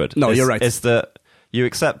Torchwood. Yeah. No, you're right. It's that you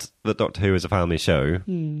accept that Doctor Who is a family show,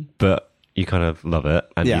 but you kind of love it,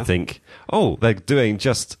 and you think, they're doing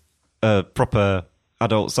just a proper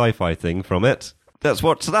adult sci-fi thing from it. Let's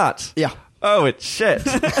watch that. Yeah. Oh, it's shit.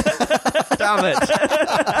 Damn it.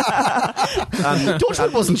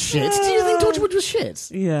 Torchwood wasn't shit. Do you think Torchwood was shit?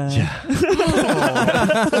 Yeah.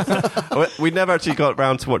 We never actually got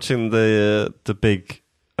round to watching the big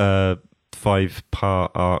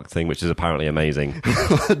 5-part arc thing, which is apparently amazing.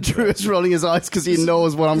 Drew is rolling his eyes because he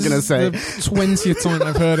knows what I'm going to say. The 20th time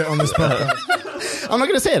I've heard it on this podcast. I'm not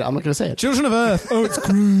going to say it. Children of Earth. Oh, it's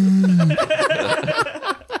great.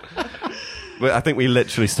 I think we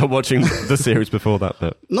literally stopped watching the series before that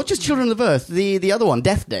bit. Not just Children of Earth, the other one,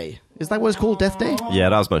 Death Day. Is that what it's called, Death Day? Yeah,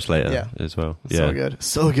 that was much later as well. Yeah.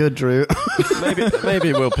 So good, Drew.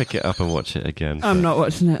 maybe we'll pick it up and watch it again. I'm not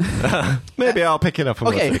watching it. Maybe I'll pick it up and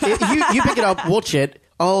watch it. Okay, you pick it up, watch it.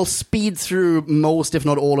 I'll speed through most, if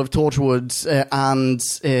not all, of Torchwood,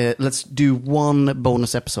 and let's do one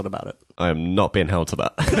bonus episode about it. I am not being held to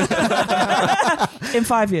that. In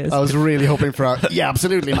 5 years. I was really hoping for yeah,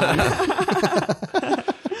 absolutely, man.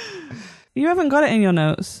 You haven't got it in your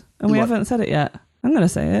notes, and we What? haven't said it yet. I'm going to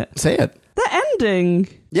say it. Say it. The ending.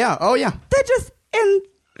 Yeah, oh yeah. They're just in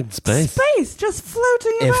Space. just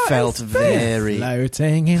floating about. It felt in space. very...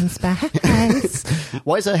 Floating in space.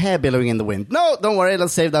 Why is her hair billowing in the wind? No, don't worry,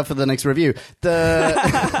 let's save that for the next review.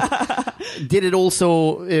 Did it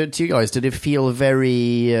also, to you guys, did it feel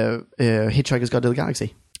very Hitchhiker's Guide to the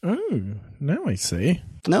Galaxy? Oh, now I see.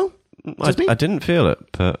 No? Just me? I didn't feel it,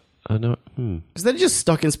 but I know. Because they're just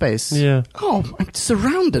stuck in space. Yeah. Oh, I'm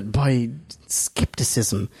surrounded by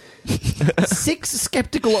skepticism. 6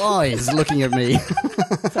 skeptical eyes looking at me.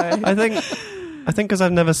 Sorry. I think because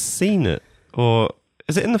I've never seen it, or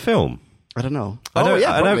is it in the film? I don't know. I know,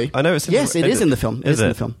 yeah, probably. I know it's in yes, it is in the film. Is in it?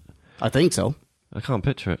 the film. I think so. I can't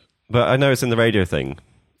picture it, but I know it's in the radio thing.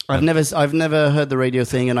 I've never heard the radio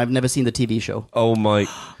thing, and I've never seen the TV show. Oh my!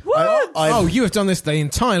 What? Oh, you have done this the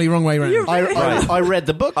entirely wrong way round. I read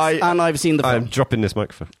the books, and I've seen the film. I'm dropping this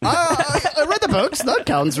microphone. I read the books. That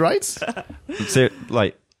counts, right? So,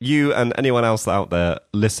 like, you and anyone else out there,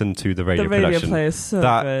 listen to the radio The radio production. play is so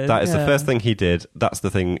that good, that is yeah. the first thing he did. That's the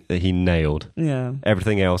thing that he nailed. Yeah.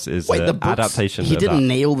 Everything else is Wait, the books, adaptation. He of didn't that.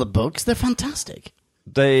 nail the books. They're fantastic.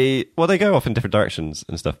 They go off in different directions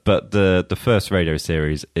and stuff, but the first radio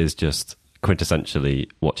series is just quintessentially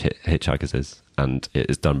what Hitchhikers is, and it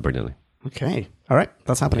is done brilliantly. Okay. All right.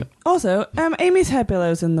 That's happening. Also, Amy's hair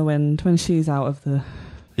billows in the wind when she's out of the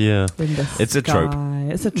Yeah, window. it's a trope.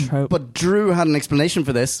 It's a trope. But Drew had an explanation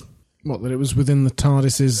for this. What, that it was within the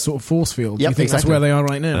TARDIS's sort of force field? Do Yep, you think exactly. that's where they are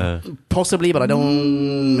right now? Possibly, but I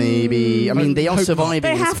don't... Maybe... I mean, they are Hope not. surviving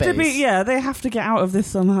they in have space. to be. Yeah, they have to get out of this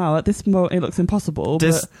somehow. At this moment, it looks impossible.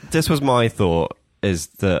 This was my thought, is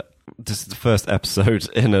that this is the first episode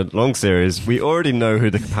in a long series. We already know who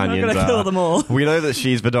the companions I'm are. gonna kill them all. We know that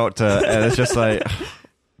she's the Doctor, and it's just like,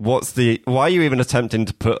 why are you even attempting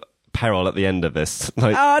to put peril at the end of this?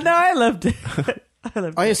 Like, Oh no, I loved it.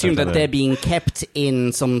 I assume I don't that know. they're being kept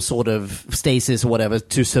in some sort of stasis or whatever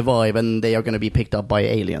to survive, and they are going to be picked up by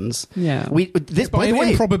aliens. Yeah. This, by the By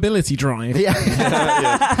way... improbability drive. Yeah.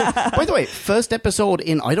 By the way, first episode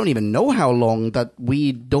in I don't even know how long that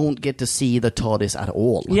we don't get to see the TARDIS at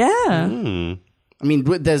all. Yeah. I mean,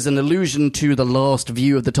 there's an allusion to the last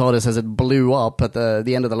view of the TARDIS as it blew up at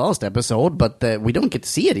the end of the last episode, but we don't get to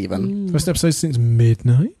see it even. First episode since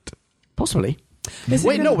midnight. Possibly. Is it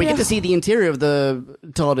Wait, no, gonna we be get a- to see the interior of the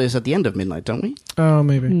TARDIS at the end of midnight, don't we? Oh,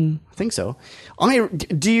 maybe. I think so.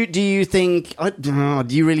 Do you think? Do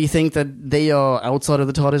you really think that they are outside of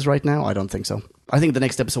the TARDIS right now? I don't think so. I think the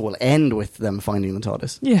next episode will end with them finding the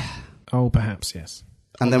TARDIS, Yeah. Oh, perhaps, yes.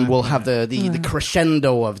 and then we'll have the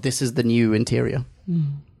crescendo of this is the new interior.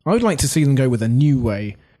 I would like to see them go with a new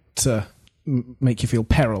way to make you feel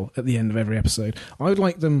peril at the end of every episode. I would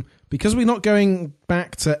like them, because we're not going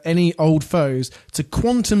back to any old foes, to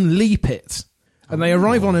quantum leap it. And they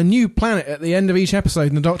arrive on a new planet at the end of each episode,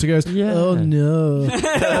 and the Doctor goes, Yeah. "Oh no,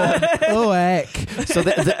 oh heck!"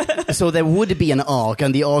 So there would be an arc,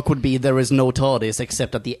 and the arc would be there is no TARDIS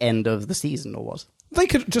except at the end of the season, or what? They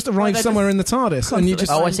could just arrive they're somewhere just in the TARDIS, and you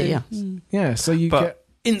just Oh, I see. Yeah, yeah. So you But- get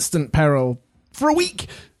instant peril for a week.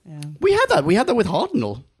 Yeah. we had that. We had that with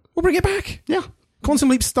Hartnell. We'll bring it back. Yeah. Quantum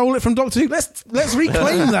Leap stole it from Doctor Who. Let's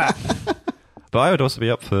reclaim that. but I would also be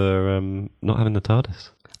up for not having the TARDIS.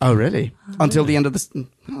 Oh, really? Until the end of the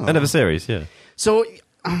End of a series, yeah. So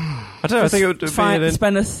I don't know. I think it would be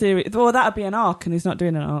Spend a series. Well, that'd be an arc, and he's not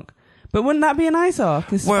doing an arc. But wouldn't that be a nice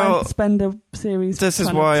arc? Is Well, spend a series. This is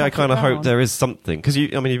trying to why I track it kind of hope down. there is something, because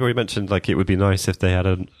you've already mentioned like it would be nice if they had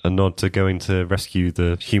a nod to going to rescue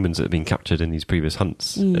the humans that have been captured in these previous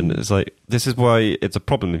hunts, and it's like this is why it's a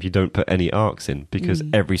problem if you don't put any arcs in, because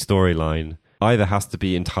every storyline either has to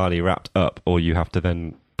be entirely wrapped up, or you have to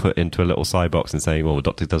then put into a little side box and saying, well, the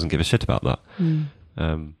Doctor doesn't give a shit about that.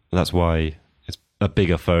 That's why it's a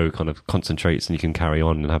bigger foe kind of concentrates and you can carry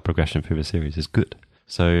on and have progression through the series is good.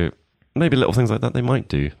 So maybe little things like that they might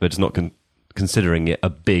do, but just not considering it a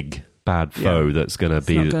big bad foe that's going to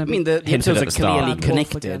be not gonna I mean, the hinted episodes at are the start. clearly Wolf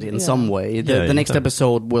connected again. in Yeah. some way. The Yeah, next so-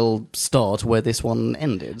 episode will start where this one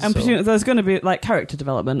ended. And so. presumably there's going to be like character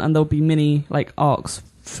development, and there'll be mini like arcs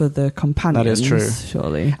for the companions. That is true.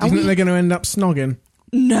 Surely. Do you think they're going to end up snogging?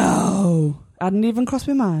 No, hadn't even crossed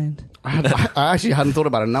my mind. I actually hadn't thought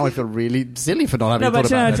about it. Now I feel really silly for not having No, but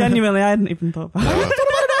thought about it. genuinely, I hadn't even thought about it. I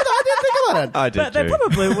didn't think about it. I did But they too.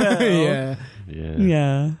 probably will. Yeah. Yeah.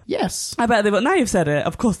 Yeah. Yes. I bet they will. Now you've said it,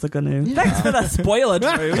 of course they're going to. Thanks for that spoiler,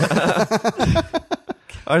 Drew.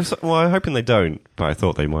 I'm hoping they don't, but I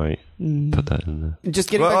thought they might put that in there. Just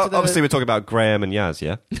getting back to the... Obviously, we're talking about Graham and Yaz,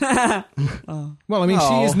 yeah? Well, I mean,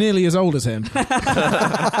 she is nearly as old as him.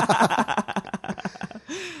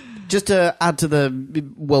 Just to add to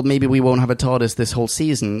maybe we won't have a TARDIS this whole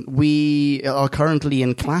season. We are currently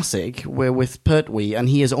in Classic, we're with Pertwee, and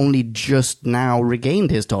he has only just now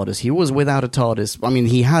regained his TARDIS. He was without a TARDIS. I mean,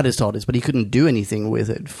 he had his TARDIS, but he couldn't do anything with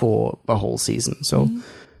it for a whole season. So,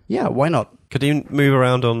 yeah, why not? Could he move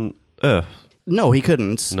around on Earth? No, he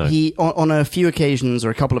couldn't. No. He, on a few occasions,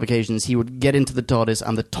 or a couple of occasions, he would get into the TARDIS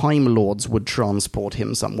and the Time Lords would transport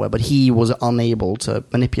him somewhere, but he was unable to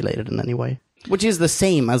manipulate it in any way. Which is the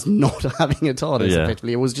same as not having a TARDIS,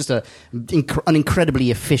 effectively. It was just an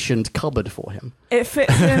incredibly efficient cupboard for him. It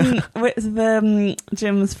fits in with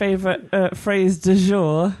Jim's favourite phrase du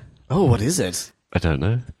jour. Oh, what is it? I don't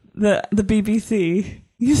know. The BBC.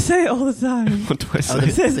 You say it all the time. What do I say?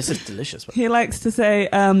 This is delicious. He likes to say,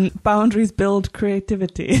 boundaries build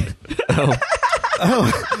creativity.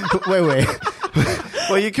 Wait.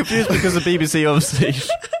 Well, you're confused because the BBC obviously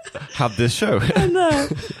have this show. I know.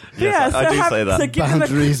 Yes, I do say that. So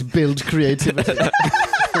Boundaries build creativity.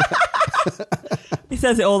 He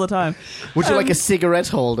says it all the time. Would you like a cigarette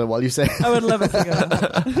holder while you say it? I would love a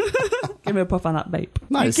cigarette. Give me a puff on that vape.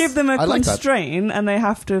 Nice. You give them a constraint and they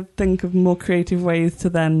have to think of more creative ways to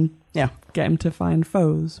then get him to find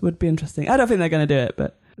foes. Would be interesting. I don't think they're going to do it,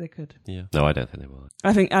 but they could. Yeah. No, I don't think they will.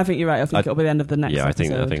 I think you're right. I think it'll be the end of the next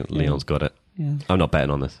episode. I think Leon's got it. Yeah. I'm not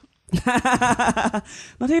betting on this.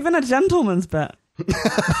 Not even a gentleman's bet.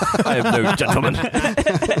 I am no gentleman.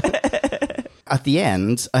 At the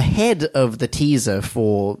end, ahead of the teaser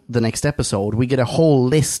for the next episode, we get a whole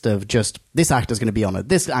list of just, this actor's going to be on it,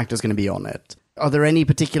 this actor's going to be on it. Are there any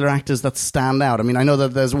particular actors that stand out? I mean, I know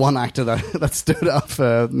that there's one actor that stood out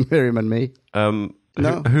for Miriam and me.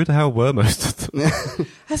 No. Who the hell were most of them?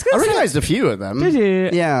 I recognised a few of them. Did you?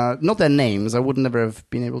 Yeah, not their names. I would never have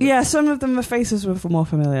been able to... Yeah, some of them, the faces were more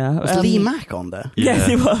familiar. Was Lee Mack on there? Yeah. Yes,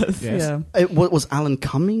 he was. Yes. Yeah. Was Alan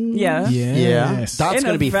Cumming? Yeah. Yes. That's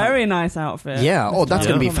going to be very nice outfit. Yeah. Oh, that's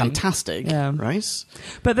going to be Cumming. fantastic. Yeah. Right?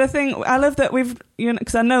 But the thing, I love that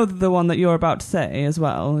because I know the one that you're about to say as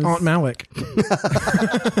well. Is, Art Malik.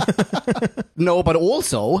 No, but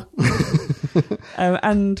also...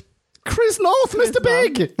 and... Chris North, Mr.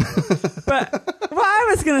 Big! But what I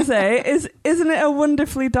was going to say is, isn't it a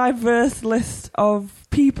wonderfully diverse list of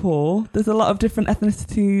people? There's a lot of different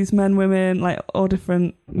ethnicities, men, women, like all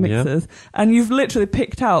different mixes. Yeah. And you've literally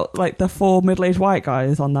picked out like the 4 middle-aged white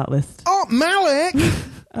guys on that list. Art Malik!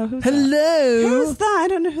 Hello! That? Who's that? I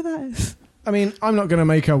don't know who that is. I mean, I'm not going to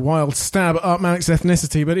make a wild stab at Art Malik's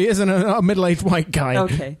ethnicity, but he isn't a middle-aged white guy.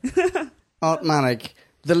 Okay. Art Malik,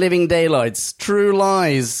 The Living Daylights, True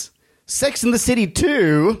Lies... Sex and the City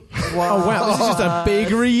 2. Wow. Oh, wow. This is just a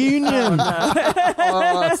big reunion.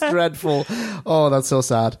 Oh, that's dreadful. Oh, that's so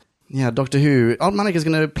sad. Yeah, Doctor Who. Art Malik is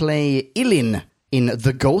going to play Ilin in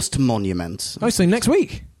The Ghost Monument. Oh, so next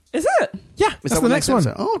week? Is it? Yeah, that's the next one.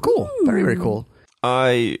 Episode? Oh, cool. Ooh. Very, very cool.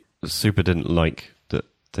 I super didn't like that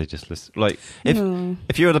they just list... Like,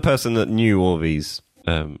 if you're the person that knew all these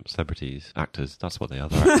celebrities, actors, that's what they are,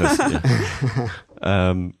 they're actors.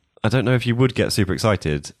 Yeah. I don't know if you would get super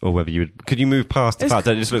excited or whether you would... Could you move past the fact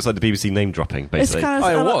that it just looks like the BBC name dropping, basically? It's kind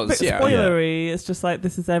of a bit spoilery. Yeah. It's just like,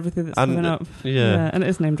 this is everything that's coming up. Yeah. And it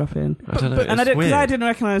is name dropping. I don't know. And I didn't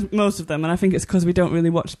recognise most of them, and I think it's because we don't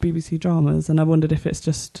really watch BBC dramas, and I wondered if it's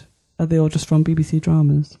just... Are they all just from BBC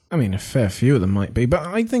dramas? I mean, a fair few of them might be, but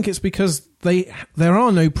I think it's because there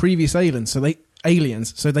are no previous aliens,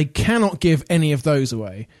 so they cannot give any of those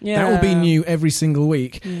away. Yeah. That will be new every single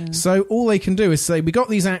week. Yeah. So all they can do is say, we got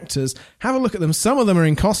these actors, have a look at them. Some of them are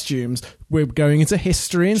in costumes. We're going into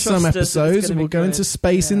history in some episodes, and we'll go into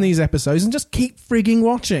space in these episodes, and just keep frigging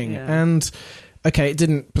watching. Yeah. And, okay, it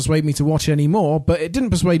didn't persuade me to watch any more, but it didn't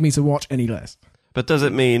persuade me to watch any less. But does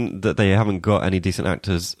it mean that they haven't got any decent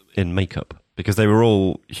actors in makeup? Because they were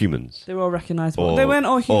all humans. They were all recognisable. They weren't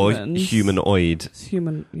all humans. Or humanoid.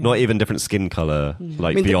 Human. Yeah. Not even different skin colour,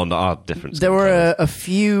 beyond our different skin There were colour. a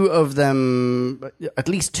few of them, at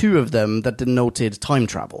least 2 of them, that denoted time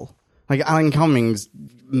travel. Like Alan Cummings'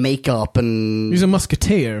 makeup and... He was a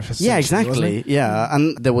musketeer. Yeah, exactly. Yeah,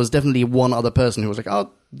 and there was definitely one other person who was like,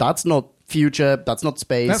 oh, that's not future, that's not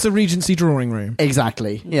space. That's a Regency drawing room.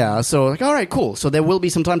 Exactly, yeah. So, like, all right, cool. So there will be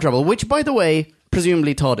some time travel, which, by the way,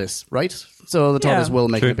 presumably TARDIS, right? So the TARDIS will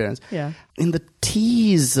make an appearance. Yeah. In the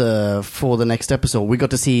teaser for the next episode, we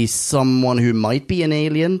got to see someone who might be an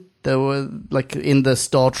alien. There were, like, in the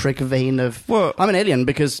Star Trek vein of, well, I'm an alien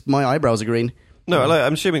because my eyebrows are green. No, like,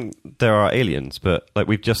 I'm assuming there are aliens, but like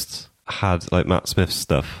we've just had like Matt Smith's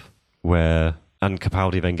stuff where and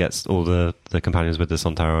Capaldi then gets all the companions with the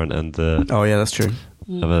Sontaran and the Oh yeah, that's true.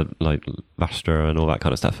 other, like Vastra and all that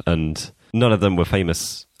kind of stuff. And none of them were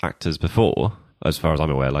famous actors before, as far as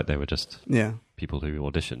I'm aware. Like they were just people who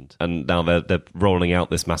auditioned, and now they're rolling out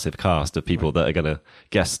this massive cast of people that are going to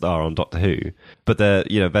guest star on Doctor Who, but they're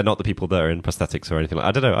not the people that are in prosthetics or anything.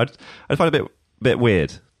 I don't know. I find it a bit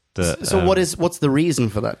weird. That, so what's the reason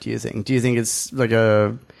for that? Do you think? Do you think it's like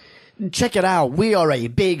check it out, we are a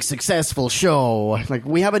big successful show. Like,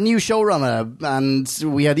 we have a new showrunner,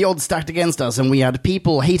 and we had the odds stacked against us, and we had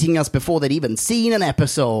people hating us before they'd even seen an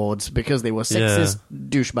episode because they were sexist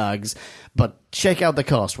douchebags. But check out the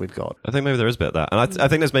cast we've got. I think maybe there is a bit of that. And I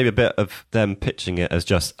think there's maybe a bit of them pitching it as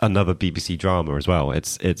just another BBC drama as well.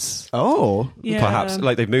 It's perhaps,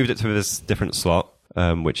 like, they've moved it to this different slot.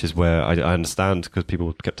 Which is where I understand, because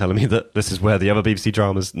people kept telling me that this is where the other BBC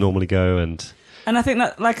dramas normally go, and I think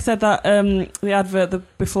that, like I said, that the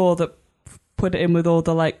advert before that put it in with all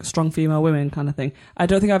the like strong female women kind of thing. I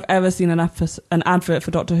don't think I've ever seen an advert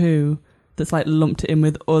for Doctor Who that's like lumped it in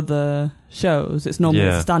with other shows. It's normally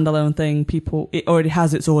a standalone thing. It already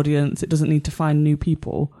has its audience. It doesn't need to find new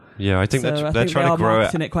people. Yeah, I think they're trying to grow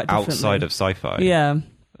it outside of sci-fi. Yeah,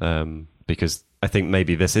 because I think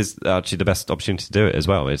maybe this is actually the best opportunity to do it as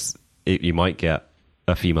well. You might get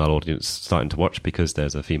a female audience starting to watch because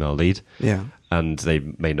there's a female lead. Yeah. And they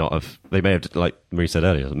may have, like Marie said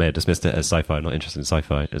earlier, they may have dismissed it as sci-fi, not interested in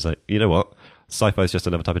sci-fi. It's like, you know what? Sci-fi is just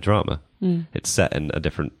another type of drama. It's set in a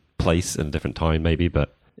different place and a different time maybe,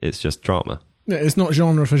 but it's just drama. Yeah, it's not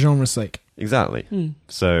genre for genre's sake. Exactly.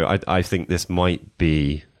 So I think this might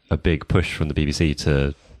be a big push from the BBC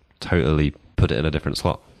to totally put it in a different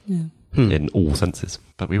slot. Yeah. In all senses,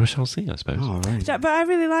 but we shall see, I suppose. Oh, right. But I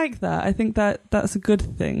really like that. I think that's a good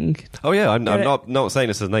thing. Oh yeah, I'm not saying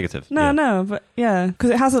this as negative. No, but yeah, because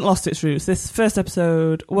it hasn't lost its roots. This first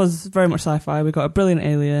episode was very much sci-fi. We got a brilliant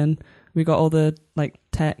alien, we got all the like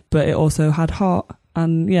tech, but it also had heart.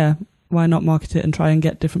 And yeah, why not market it and try and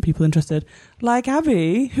get different people interested, like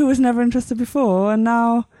Abby, who was never interested before, and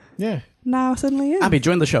now suddenly is. Abby,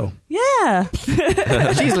 join the show. Yeah.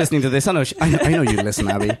 She's listening to this. I know you listen,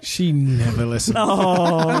 Abby. She never listens.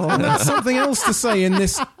 Oh. And that's something else to say in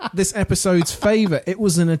this episode's favour. It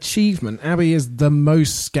was an achievement. Abby is the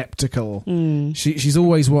most sceptical. She's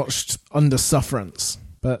always watched under sufferance,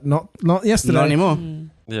 but not yesterday. Not anymore.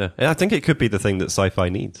 Yeah, I think it could be the thing that sci-fi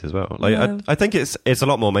needs as well. Like, I think it's a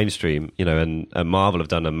lot more mainstream, and Marvel have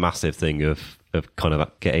done a massive thing of kind of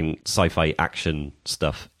getting sci-fi action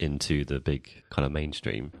stuff into the big kind of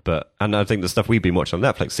mainstream. And I think the stuff we've been watching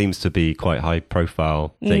on Netflix seems to be quite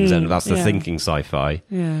high-profile things, and that's the thinking sci-fi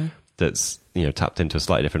that's tapped into a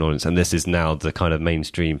slightly different audience. And this is now the kind of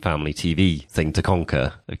mainstream family TV thing to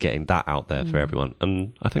conquer, of getting that out there for everyone.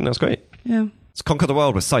 And I think that's great. Yeah, let's conquer the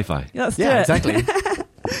world with sci-fi. Let's do it. Exactly.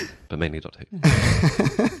 But mainly Doctor Who.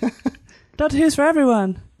 Doctor Who's for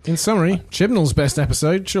everyone. In summary, Chibnall's best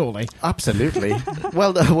episode, surely. Absolutely.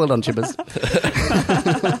 Well done, Chibbers.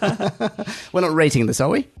 We're not rating this, are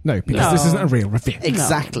we? No, because this isn't a real review.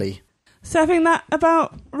 Exactly. No. So I think that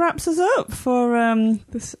about wraps us up for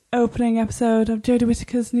this opening episode of Jodie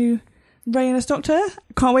Whittaker's new reign as Doctor.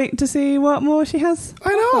 Can't wait to see what more she has. I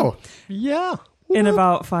know. Yeah. In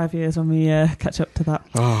about 5 years when we catch up to that.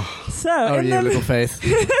 Little faith.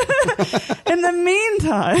 In the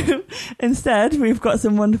meantime, instead, we've got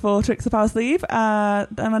some wonderful tricks up our sleeve.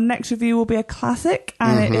 And our next review will be a classic,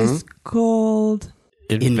 and it is called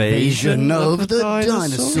Invasion of the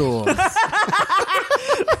Dinosaurs.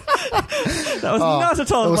 That was not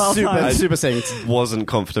at all well timed. Super Saints. Wasn't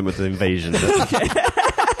confident with the invasion.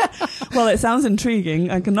 Well, it sounds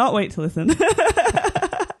intriguing. I cannot wait to listen.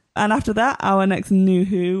 And after that, our next New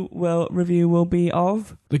Who review will be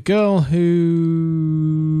of The Girl Who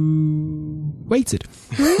Waited.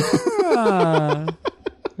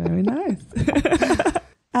 Very nice.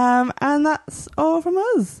 And that's all from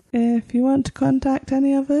us. If you want to contact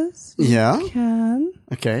any of us, you can.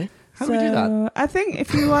 Okay. How do we do that? I think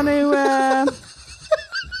if you want to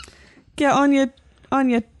get on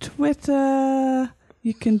your Twitter,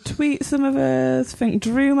 you can tweet some of us. I think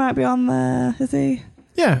Drew might be on there. Is he?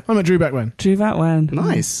 Yeah, I'm at Drew Backwen. Drew Backwen.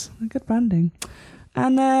 Nice. Good branding.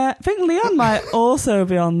 And I think Leon might also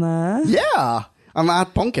be on there. Yeah. I'm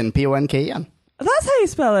at Ponken, Ponken. That's how you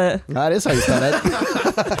spell it. That is how you spell it.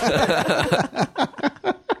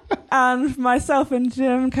 And myself and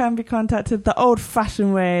Jim can be contacted the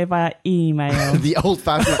old-fashioned way via email. The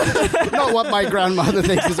old-fashioned... Not what my grandmother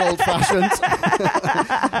thinks is old-fashioned.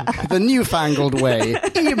 The newfangled way.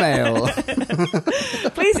 Email.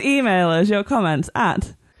 Please email us your comments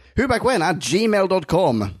at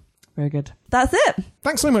whobackwen@gmail.com. Very good. That's it.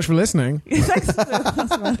 Thanks so much for listening. Thanks.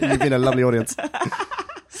 You've been a lovely audience.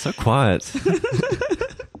 So quiet.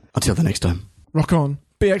 Until the next time. Rock on.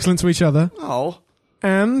 Be excellent to each other. Oh.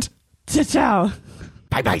 And... Ciao.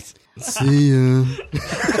 Bye-bye. See ya.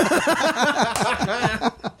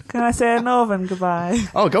 Can I say a northern goodbye?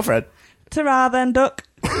 Oh, go for it. Ta-ra then, duck.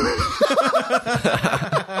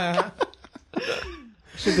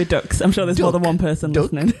 Should be ducks. I'm sure there's more than one person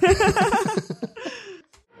listening.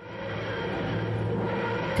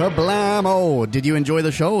 Kablamo! Did you enjoy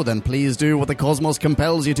the show? Then please do what the cosmos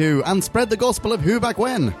compels you to and spread the gospel of Who Back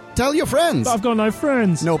When. Tell your friends. But I've got no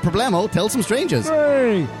friends. No problemo. Tell some strangers.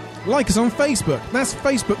 Hey! Like us on Facebook. That's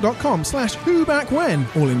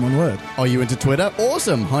facebook.com/whobackwhen. All in one word. Are you into Twitter?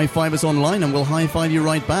 Awesome. High five us online and we'll high five you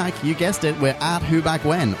right back. You guessed it. We're at Who Back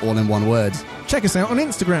When. All in one word. Check us out on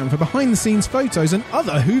Instagram for behind-the-scenes photos and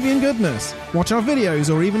other Whovian goodness. Watch our videos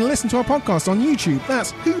or even listen to our podcast on YouTube.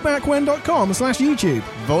 That's whobackwhen.com/YouTube.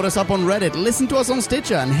 Vote us up on Reddit, listen to us on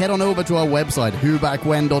Stitcher, and head on over to our website,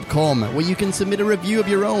 whobackwhen.com, where you can submit a review of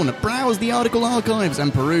your own, browse the article archives,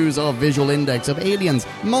 and peruse our visual index of aliens,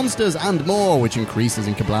 monsters, and more, which increases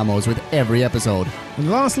in kablamos with every episode. And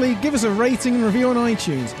lastly, give us a rating and review on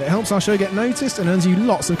iTunes. It helps our show get noticed and earns you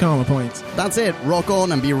lots of karma points. That's it. Rock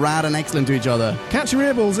on and be rad and excellent to each other. Catch your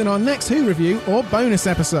earballs in our next Who review or bonus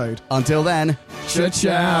episode. Until then,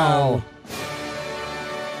 ciao.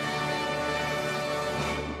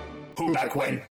 Who Back When?